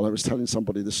 and I was telling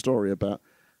somebody the story about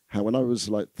how when I was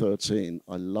like 13,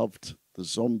 I loved the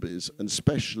Zombies, and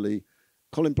especially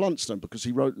Colin Blunstone, because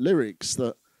he wrote lyrics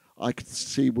that I could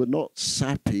see were not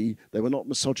sappy, they were not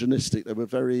misogynistic, they were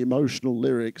very emotional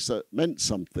lyrics that meant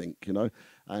something, you know,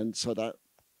 and so that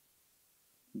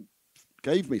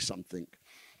gave me something.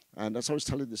 And as I was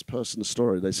telling this person the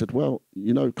story, they said, well,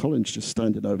 you know, Colin's just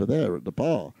standing over there at the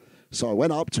bar. So I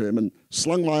went up to him and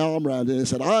slung my arm around him and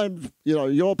said, you know,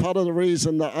 you're part of the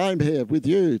reason that I'm here with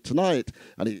you tonight.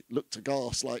 And he looked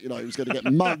aghast like, you know, he was going to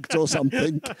get mugged or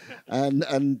something. And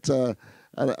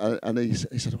he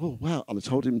said, oh, wow. And I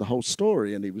told him the whole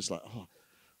story. And he was like, oh,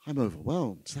 I'm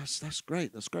overwhelmed. That's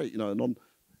great. That's great. You know, and on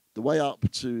the way up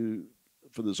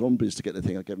for the Zombies to get the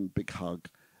thing, I gave him a big hug.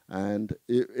 And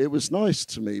it was nice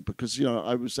to me because, you know,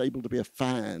 I was able to be a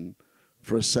fan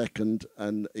for a second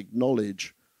and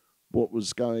acknowledge what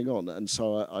was going on. And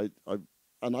so I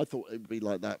thought it would be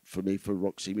like that for me for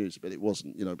Roxy Music, but it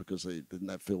wasn't, you know, because they didn't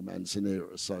have Phil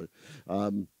Manzanera. So,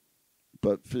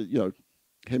 but for, you know,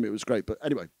 him, it was great. But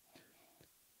anyway,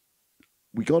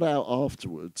 we got out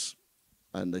afterwards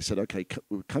and they said, okay,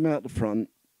 we'll come out the front.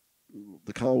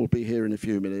 The car will be here in a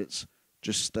few minutes.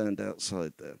 Just stand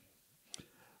outside there.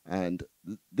 And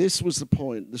this was the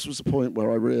point. This was the point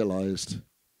where I realised,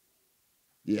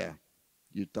 yeah,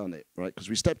 you'd done it, right? Because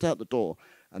we stepped out the door,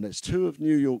 and there's two of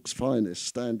New York's finest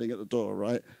standing at the door,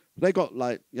 right? They got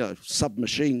like, you know,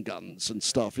 submachine guns and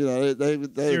stuff. You know, they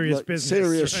serious like, business,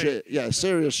 serious right? shit. Yeah,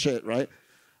 serious shit, right?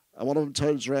 And one of them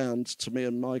turns around to me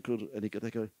and Michael, and they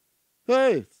go,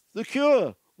 "Hey, The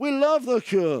Cure. We love The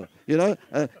Cure, you know.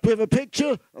 We have a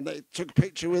picture," and they took a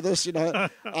picture with us, you know.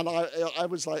 And I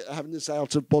was like having this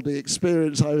out-of-body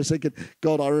experience. I was thinking,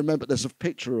 God, I remember there's a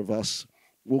picture of us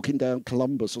walking down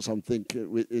Columbus or something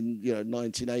in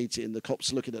 1980, and the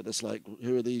cops looking at us like,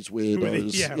 "Who are these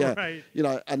weirdos?" Yeah, right. You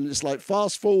know, and it's like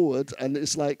fast forward, and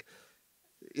it's like,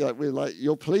 you know, we're like,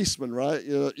 "You're policemen, right?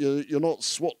 You're not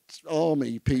SWAT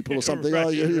army people or something, right,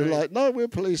 are you?" You're right. like, "No, we're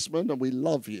policemen, and we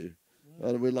love you."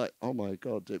 And we're like, oh my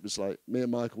God! It was like me and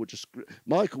Michael were just.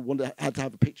 Michael had to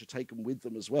have a picture taken with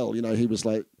them as well. You know, he was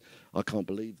like, "I can't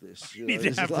believe this." You know,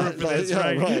 Need to have proof of this,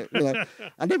 yeah, right? You know.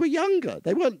 And they were younger.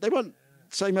 They weren't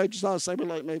same age as us. They were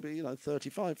like maybe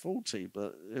 35, 40.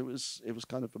 But it was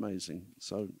kind of amazing.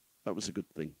 So that was a good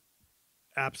thing.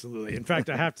 Absolutely. In fact,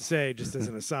 I have to say, just as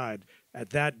an aside,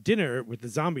 at that dinner with the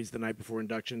Zombies the night before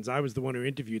inductions, I was the one who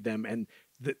interviewed them, and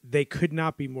they could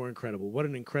not be more incredible. What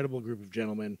an incredible group of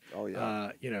gentlemen. Oh,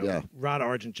 yeah. Rod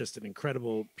Argent, just an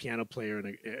incredible piano player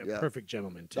and a perfect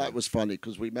gentleman, too. That was funny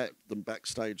because we met them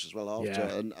backstage as well after,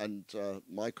 Yeah. and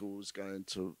Michael was going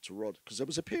to Rod, because there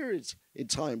was a period in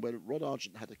time when Rod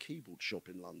Argent had a keyboard shop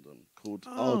in London called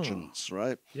Argent's,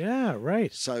 right? Yeah,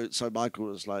 right. So Michael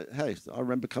was like, "Hey, I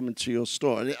remember coming to your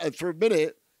store," and for a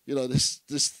minute, you know, this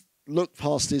look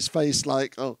past his face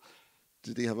like, "Oh,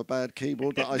 did he have a bad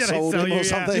keyboard that I sold him or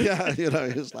something?" Yeah, you know,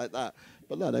 it was like that.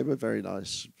 But no, they were very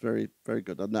nice, very, very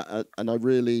good, and I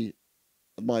really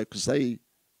admire, because they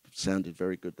sounded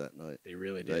very good that night. They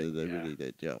really did. They really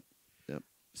did. Yeah.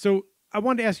 So I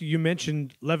wanted to ask you, you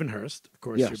mentioned Leavenhurst, of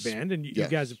course, Yes. your band, and you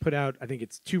Yes. guys have put out, I think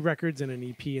it's 2 records and an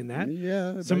EP in that.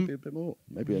 Yeah, Some maybe a bit more.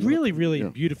 Maybe another. really, really Yeah.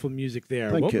 beautiful music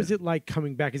there. Thank What you. was it like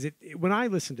coming back? Is it, when I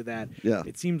listen to that, Yeah.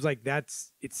 it seems like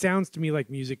it sounds to me like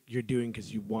music you're doing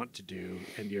because you want to do,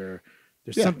 and you're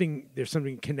there's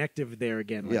something connective there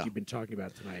again, like you've been talking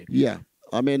about tonight. Yeah.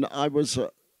 I mean, I was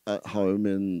at home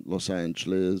in Los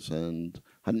Angeles and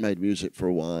hadn't made music for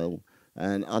a while.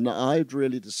 And I'd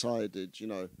really decided,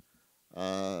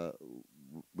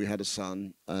 we had a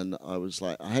son, and I was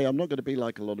like, hey, I'm not going to be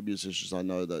like a lot of musicians I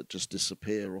know that just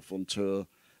disappear off on tour,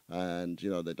 and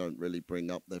they don't really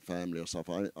bring up their family or stuff.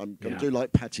 I'm going to do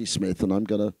like Patti Smith, and I'm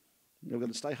going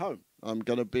to stay home. I'm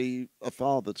going to be a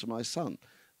father to my son,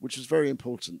 which is very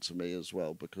important to me as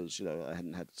well, because I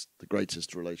hadn't had the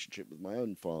greatest relationship with my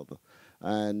own father,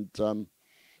 and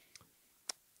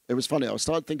it was funny. I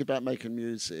started thinking about making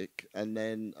music, and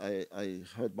then I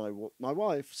heard my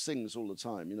wife sings all the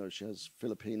time. She has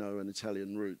Filipino and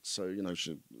Italian roots, so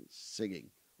she's singing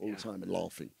all the time and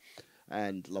laughing,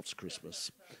 and loves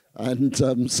Christmas. And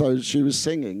so she was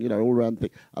singing, all around the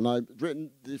thing. And I'd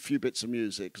written a few bits of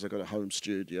music because I got a home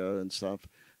studio and stuff.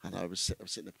 And I was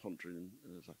sitting there pondering,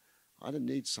 and I was like, I didn't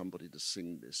need somebody to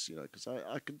sing this, because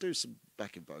I can do some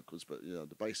backing vocals, but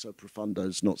the basso profundo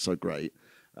is not so great.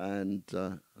 And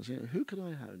I was thinking, who can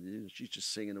I have? She's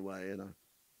just singing away, and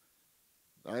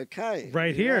okay,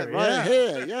 right here,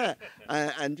 yeah.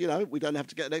 And we don't have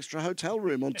to get an extra hotel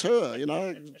room on tour. You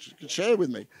can share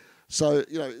with me. So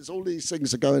it's all these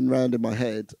things are going around in my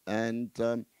head, and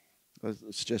I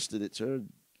suggested it to her.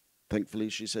 Thankfully,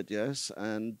 she said yes,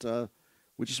 and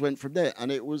we just went from there.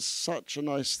 And it was such a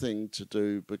nice thing to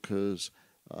do because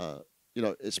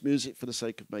it's music for the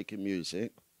sake of making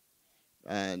music.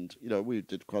 And, we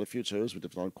did quite a few tours. We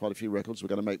did quite a few records. We're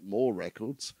going to make more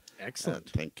records. Excellent.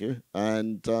 Thank you.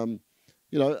 And,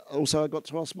 also I got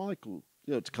to ask Michael,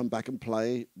 to come back and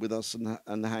play with us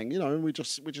and hang, and we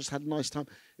just had a nice time.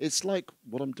 It's like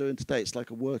what I'm doing today. It's like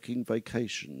a working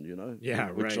vacation, Yeah,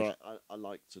 which right. I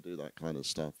like to do that kind of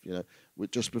stuff,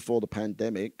 Just before the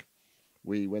pandemic,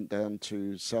 we went down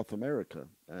to South America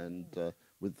and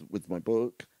with my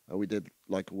book, we did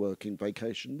like a working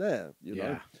vacation there,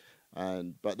 know.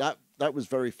 But that was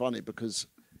very funny because,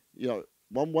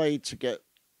 one way to get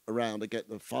around and get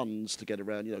the funds to get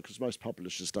around, because most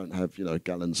publishers don't have,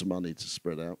 gallons of money to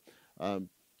spread out. I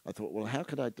thought, well, how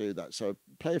could I do that? So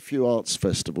play a few arts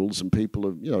festivals, and people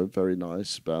are, very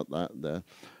nice about that there.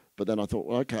 But then I thought,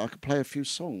 well, okay, I could play a few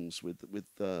songs with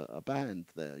a band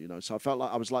there, So I felt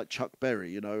like I was like Chuck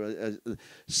Berry,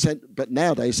 but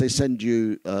nowadays they send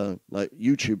you like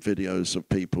YouTube videos of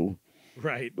people.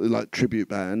 Right. Like tribute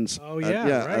bands. Oh,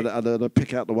 yeah. Right. And then I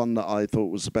pick out the one that I thought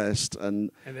was the best.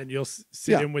 And then you'll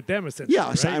sit in with them, essentially. Yeah,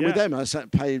 I sat in with them. I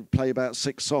play about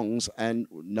 6 songs and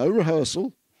no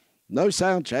rehearsal, no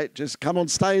sound check, just come on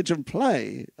stage and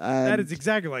play. And that is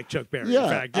exactly like Chuck Berry, in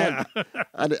fact. Yeah.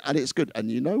 And it's good. And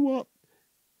you know what?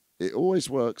 It always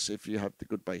works if you have the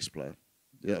good bass player.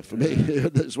 Yeah, for me,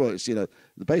 it works. The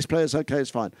bass player's okay, it's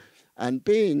fine. And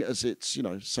being as it's,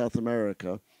 South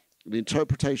America, the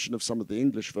interpretation of some of the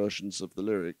English versions of the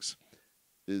lyrics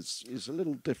is a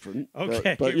little different.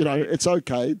 Okay. But it's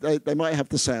okay. They might have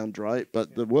the sound right,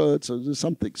 but the words,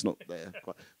 something's not there.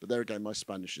 But there again, my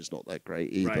Spanish is not that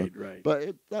great either. Right.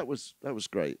 But that was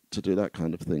great to do that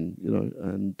kind of thing,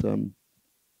 and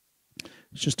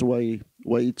it's just a way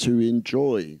to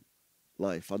enjoy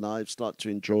life. And I've started to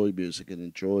enjoy music and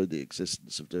enjoy the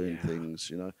existence of doing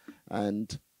things,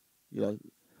 and,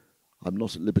 I'm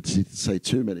not at liberty to say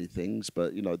too many things,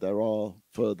 but there are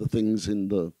further things in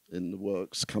the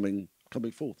works coming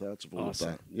forth out of all of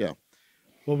that. Yeah.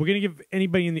 Well, we're going to give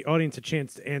anybody in the audience a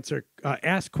chance to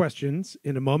ask questions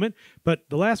in a moment. But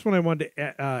the last one I wanted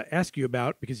to ask you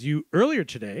about, because you earlier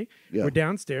today were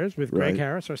downstairs with Greg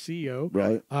Harris, our CEO,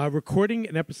 recording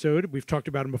an episode. We've talked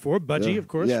about him before. Budgie, of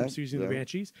course, from Susie and the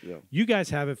Banshees. Yeah. You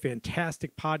guys have a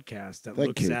fantastic podcast that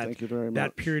looks at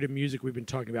that period of music we've been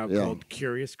talking about called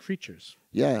Curious Creatures.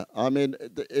 Yeah, I mean,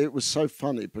 it was so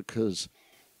funny because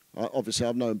obviously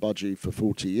I've known Budgie for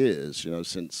 40 years,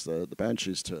 since the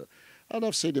Banshees tour. And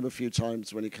I've seen him a few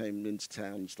times when he came into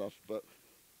town and stuff. But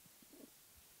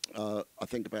I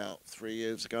think about 3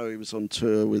 years ago, he was on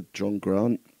tour with John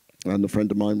Grant, and a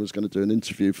friend of mine was going to do an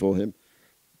interview for him.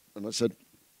 And I said,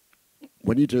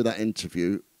 when you do that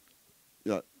interview,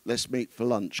 let's meet for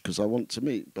lunch, because I want to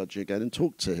meet Budgie again and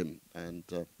talk to him. And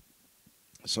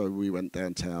so we went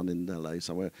downtown in LA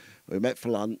somewhere. We met for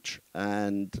lunch,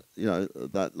 and,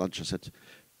 that lunch I said,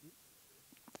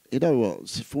 you know what,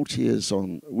 40 years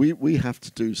on, we have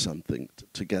to do something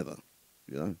together,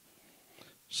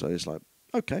 So he's like,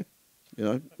 okay,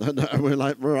 and we're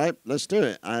like, all right, let's do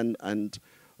it. And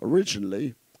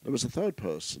originally, there was a third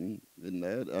person in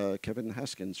there, Kevin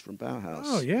Haskins from Bauhaus.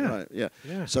 Oh, yeah. Right,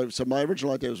 yeah. So my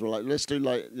original idea was, let's do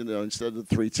instead of the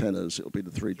 3 tenors, it'll be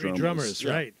the 3 drummers.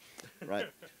 Right. Right.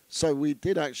 So we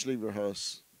did actually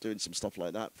rehearse doing some stuff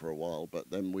like that for a while,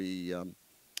 but then we, you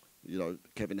know,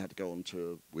 Kevin had to go on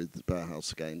tour with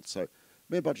Bauhaus again. So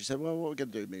me and Budgie said, well, what are we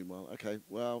going to do meanwhile? Okay,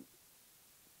 well,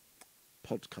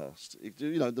 podcast.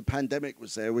 You know, the pandemic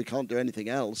was there. We can't do anything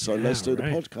else, so let's do the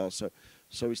podcast.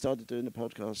 So we started doing the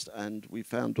podcast, and we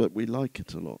found that we like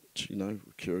it a lot, you know,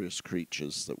 curious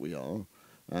creatures that we are.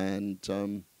 And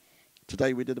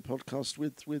today we did a podcast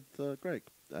with Greg,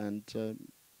 and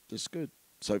it's good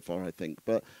so far, I think.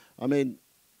 But, I mean,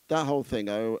 that whole thing,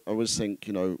 I always think,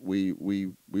 you know, we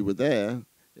were there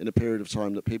in a period of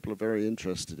time that people are very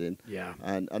interested in. Yeah.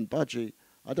 And Budgie,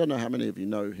 I don't know how many of you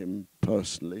know him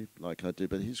personally, like I do,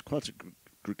 but he's quite a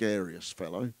gregarious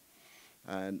fellow.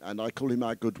 And I call him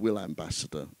our goodwill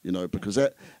ambassador, you know, because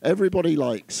everybody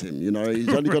likes him, you know. He's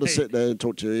only got to sit there and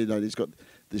talk to you, you know. He's got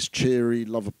this cheery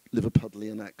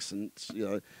Liverpudlian accent, you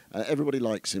know. Everybody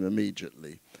likes him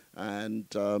immediately. And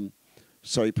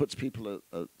so he puts people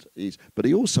at ease. But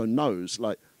he also knows,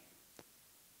 like,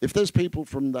 if there's people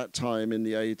from that time in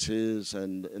the 80s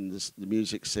and in the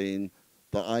music scene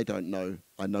that I don't know,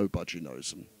 I know Budgie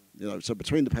knows them. You know, so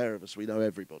between the pair of us, we know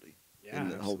everybody in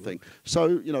the whole thing. So,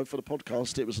 you know, for the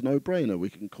podcast, it was a no-brainer. We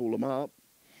can call them up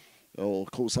or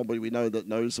call somebody we know that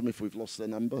knows them if we've lost their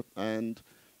number. And,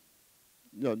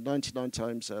 you know, 99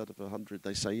 times out of 100,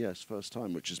 they say yes, first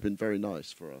time, which has been very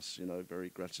nice for us, you know, very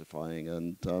gratifying.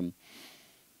 And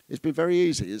it's been very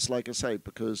easy. It's like I say,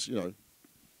 because, you know,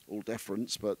 all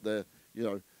deference, but they're, you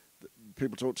know,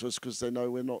 people talk to us because they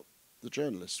know we're not the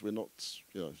journalists. We're not,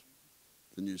 you know,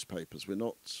 the newspapers. We're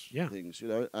not things, you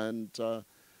know, and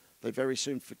they very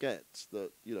soon forget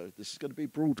that, you know, this is going to be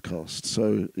broadcast.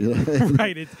 So, you know,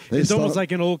 right, it's almost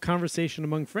like an old conversation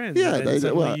among friends. Yeah,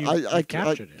 I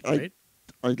captured it, right?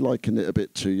 I liken it a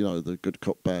bit to, you know, the good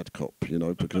cop, bad cop, you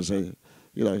know, because they,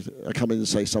 you know, I come in and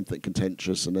say something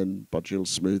contentious, and then Budgie will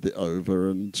smooth it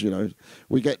over, and, you know,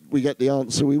 we get the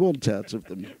answer we want out of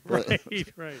them. Right.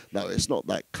 No, it's not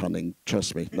that cunning.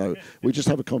 Trust me. No, we just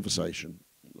have a conversation,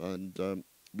 and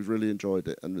we've really enjoyed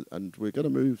it, and we're going to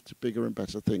move to bigger and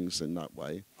better things in that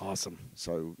way. Awesome.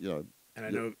 So, you know. And I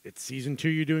know it's season 2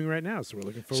 you're doing right now, so we're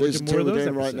looking forward to more of those we're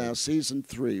doing episodes. right now. Season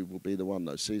 3 will be the one,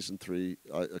 though. Season 3,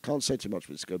 I can't say too much,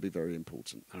 but it's going to be very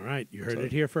important. All right. You heard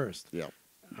it here first. Yeah.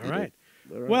 All right.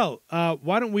 Well,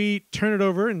 why don't we turn it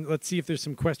over, and let's see if there's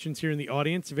some questions here in the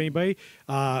audience, if anybody.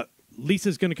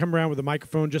 Lisa's going to come around with a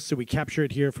microphone just so we capture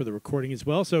it here for the recording as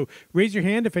well. So raise your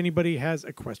hand if anybody has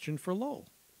a question for Lowell.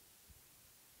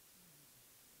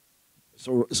 It's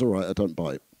all right. I don't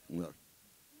bite. No.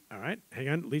 All right. Hang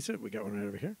on, Lisa. We got one right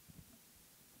over here.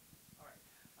 All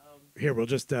right. Here, we'll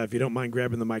just, if you don't mind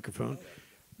grabbing the microphone.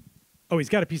 Oh, he's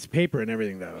got a piece of paper and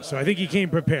everything, though, so I think he came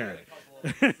prepared.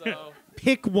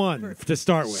 Pick one to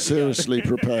start with. Seriously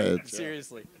prepared.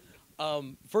 Seriously.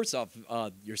 First off,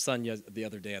 your son the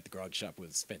other day at the Grog Shop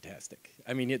was fantastic.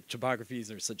 I mean,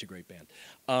 Topographies are such a great band.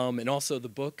 And also the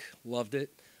book, loved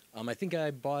it. I think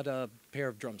I bought a pair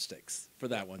of drumsticks for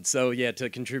that one. So, yeah, to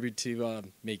contribute to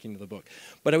making the book.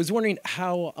 But I was wondering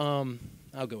how,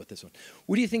 I'll go with this one.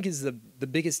 What do you think is the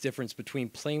biggest difference between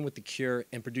playing with The Cure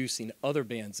and producing other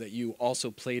bands that you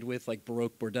also played with, like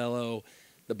Baroque Bordello,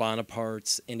 the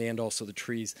Bonapartes, and also the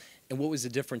Trees? And what was the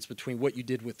difference between what you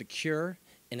did with The Cure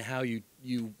and how you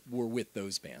were with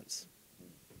those bands?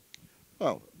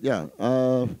 Well, yeah,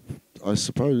 I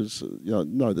suppose,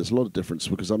 no, there's a lot of difference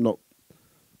because I'm not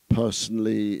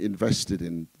personally invested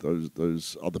in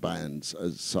those other bands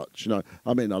as such. You know,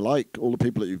 I mean, I like all the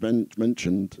people that you've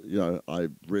mentioned. You know, I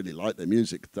really like their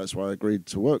music. That's why I agreed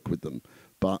to work with them.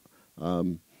 But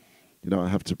you know, I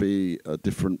have to be a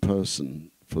different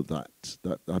person for that.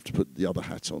 That I have to put the other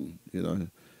hat on. You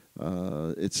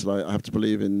know, it's like I have to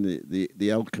believe in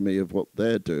the alchemy of what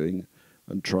they're doing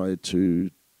and try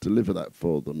to deliver that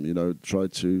for them. You know, try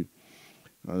to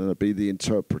be the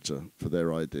interpreter for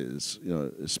their ideas, you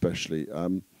know, especially.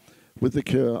 With The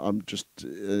Cure, I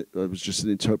was just an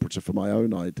interpreter for my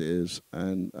own ideas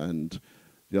and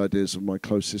the ideas of my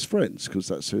closest friends, because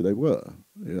that's who they were,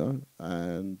 you know,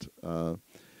 and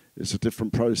it's a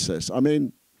different process. I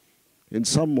mean, in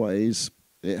some ways,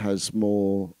 it has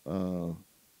more...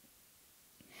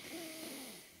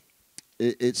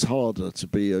 It's harder to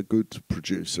be a good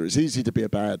producer. It's easy to be a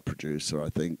bad producer, I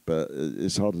think, but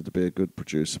it's harder to be a good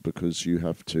producer because you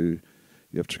have to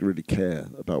really care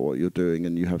about what you're doing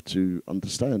and you have to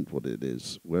understand what it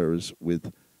is. Whereas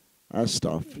with our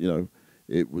stuff, you know,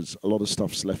 a lot of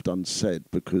stuff's left unsaid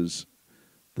because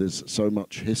there's so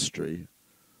much history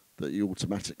that you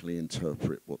automatically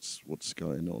interpret what's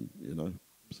going on, you know.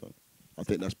 So I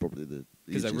think that's probably the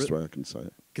easiest way I can say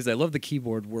it. Because I love the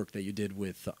keyboard work that you did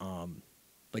with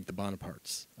like the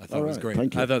Bonapartes. I thought it All was right, great.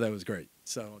 thank you. I thought that was great.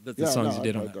 So the songs you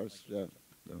did on that. those, yeah.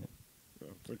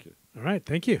 Thank you. All right,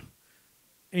 thank you.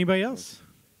 Anybody else?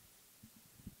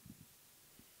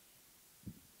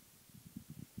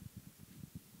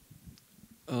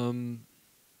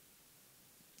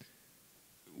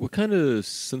 What kind of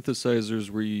synthesizers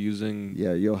were you using?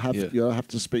 Yeah, you'll have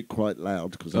to speak quite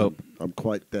loud because I'm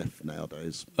quite deaf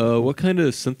nowadays. What kind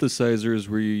of synthesizers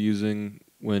were you using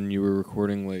when you were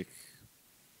recording, like,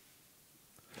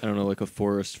 I don't know, like a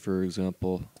Forest, for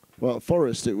example? Well,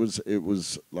 Forest, it was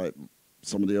like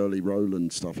some of the early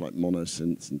Roland stuff, like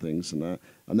monosynths and things and that.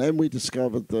 And then we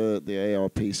discovered the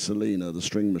ARP Selena, the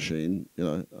string machine,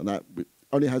 and that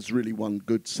only has really one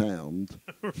good sound.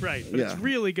 Right, but it's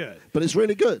really good. But it's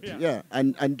really good, yeah.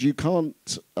 And you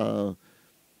can't copy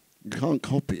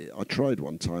it. I tried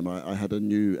one time. I had a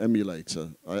new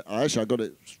emulator. I got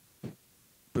it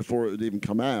before it had even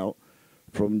come out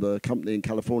from the company in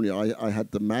California. I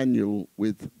had the manual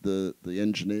with the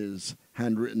engineers'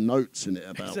 handwritten notes in it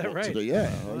about what to do.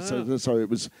 Yeah, wow. So it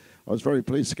was. I was very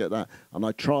pleased to get that, and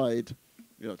I tried,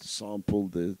 to sample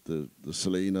the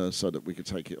Selena so that we could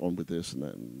take it on with this and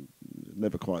that. And it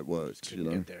never quite worked.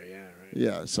 Get there, yeah, right.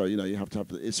 Yeah, so you have to have.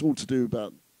 It's all to do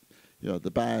about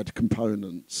the bad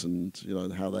components and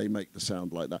how they make the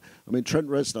sound like that. I mean, Trent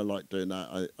Reznor liked doing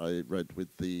that. I read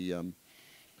with the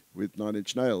with Nine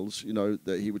Inch Nails,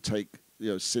 that he would take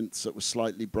synths that were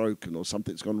slightly broken or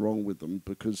something's gone wrong with them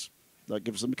because that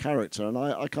gives them character, and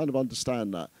I kind of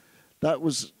understand that. That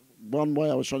was one way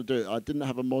I was trying to do it. I didn't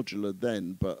have a modular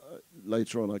then, but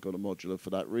later on I got a modular for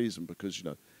that reason because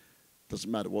it doesn't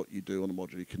matter what you do on a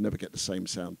modular, you can never get the same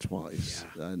sound twice,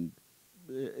 and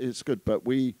it's good. But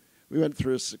we went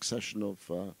through a succession of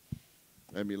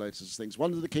emulators and things.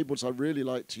 One of the keyboards I really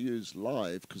liked to use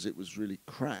live because it was really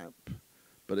crap,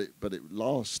 but it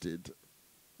lasted.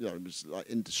 It was like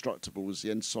indestructible. Was the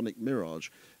Ensoniq Mirage,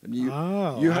 and you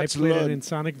had to played learn an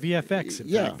Ensoniq VFX. In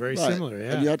fact, very similar.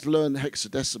 Yeah, and you had to learn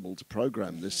hexadecimal to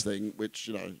program this thing, which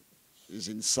is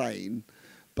insane.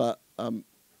 But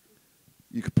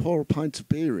you could pour a pint of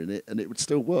beer in it, and it would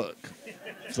still work.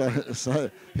 so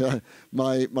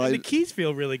my and the keys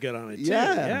feel really good on it too.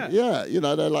 Yeah.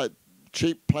 They're like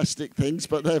cheap plastic things,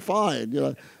 but they're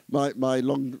fine. My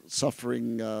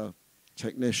long-suffering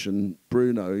technician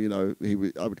Bruno,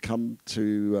 I would come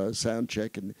to sound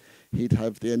check and he'd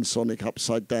have the Ensoniq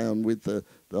upside down with the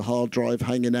hard drive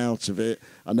hanging out of it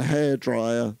and the hair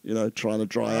dryer, trying to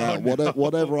dry out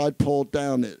whatever I'd poured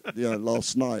down it,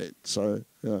 last night. So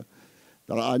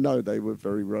I know they were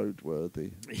very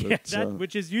roadworthy. But,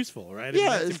 which is useful, right?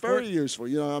 Yeah, it's very useful.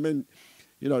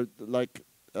 Like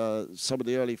some of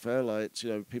the early Fairlights,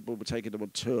 people were taking them on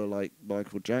tour like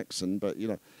Michael Jackson, but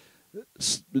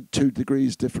 2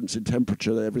 degrees difference in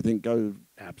temperature, everything go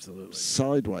absolutely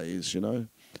sideways.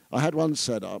 I had one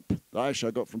set up that actually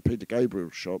I got from Peter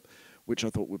Gabriel's shop, which I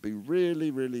thought would be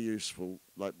really, really useful.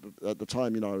 Like at the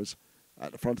time, I was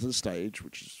at the front of the stage,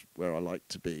 which is where I like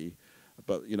to be,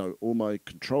 but all my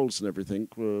controls and everything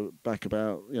were back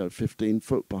about 15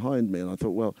 foot behind me, and I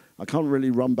thought, well, I can't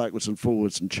really run backwards and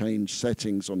forwards and change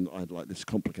settings on. I had like this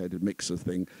complicated mixer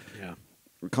thing. Yeah,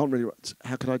 I can't really.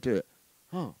 How could I do it?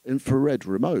 Infrared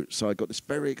remote. So I got this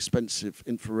very expensive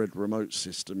infrared remote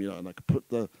system, and I could put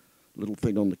the little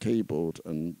thing on the keyboard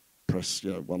and press,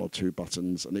 1 or 2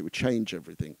 buttons, and it would change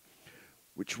everything,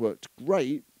 which worked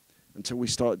great until we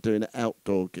started doing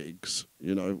outdoor gigs,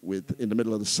 in the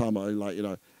middle of the summer, like,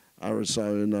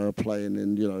 Arizona, playing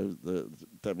in, the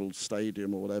Devil's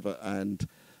Stadium or whatever, and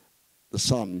the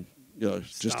sun,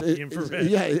 just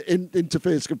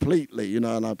interferes completely, and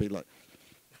I'd be like,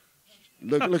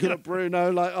 looking at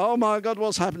Bruno like, oh my God,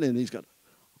 what's happening? And he's got,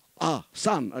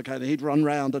 sun. Okay, and he'd run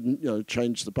round and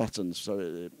change the buttons.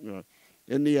 So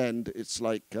in the end, it's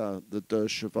like the De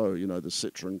Chevaux, the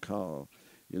Citroen car.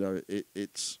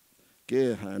 Its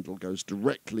gear handle goes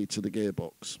directly to the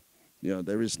gearbox.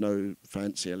 There is no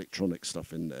fancy electronic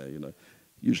stuff in there.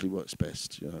 Usually works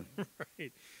best.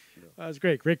 Right. That was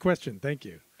great. Great question. Thank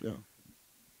you. Yeah.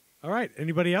 All right.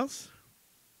 Anybody else?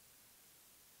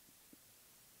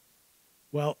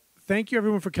 Well, thank you,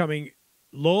 everyone, for coming.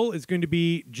 Lowell is going to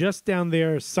be just down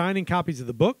there signing copies of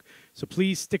the book, so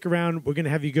please stick around. We're going to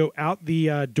have you go out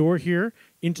the door here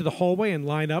into the hallway and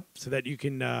line up so that you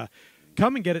can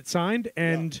come and get it signed.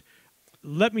 And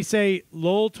let me say,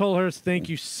 Lowell Tolhurst, thank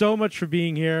you so much for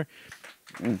being here.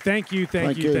 Thank you.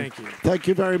 Thank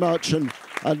you very much, and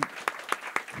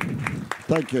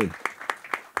thank you.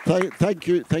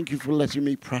 Thank you for letting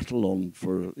me prattle on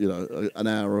for an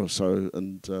hour or so,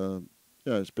 and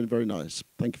it's been very nice.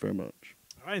 Thank you very much.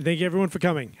 All right, thank you everyone for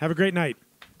coming. Have a great night.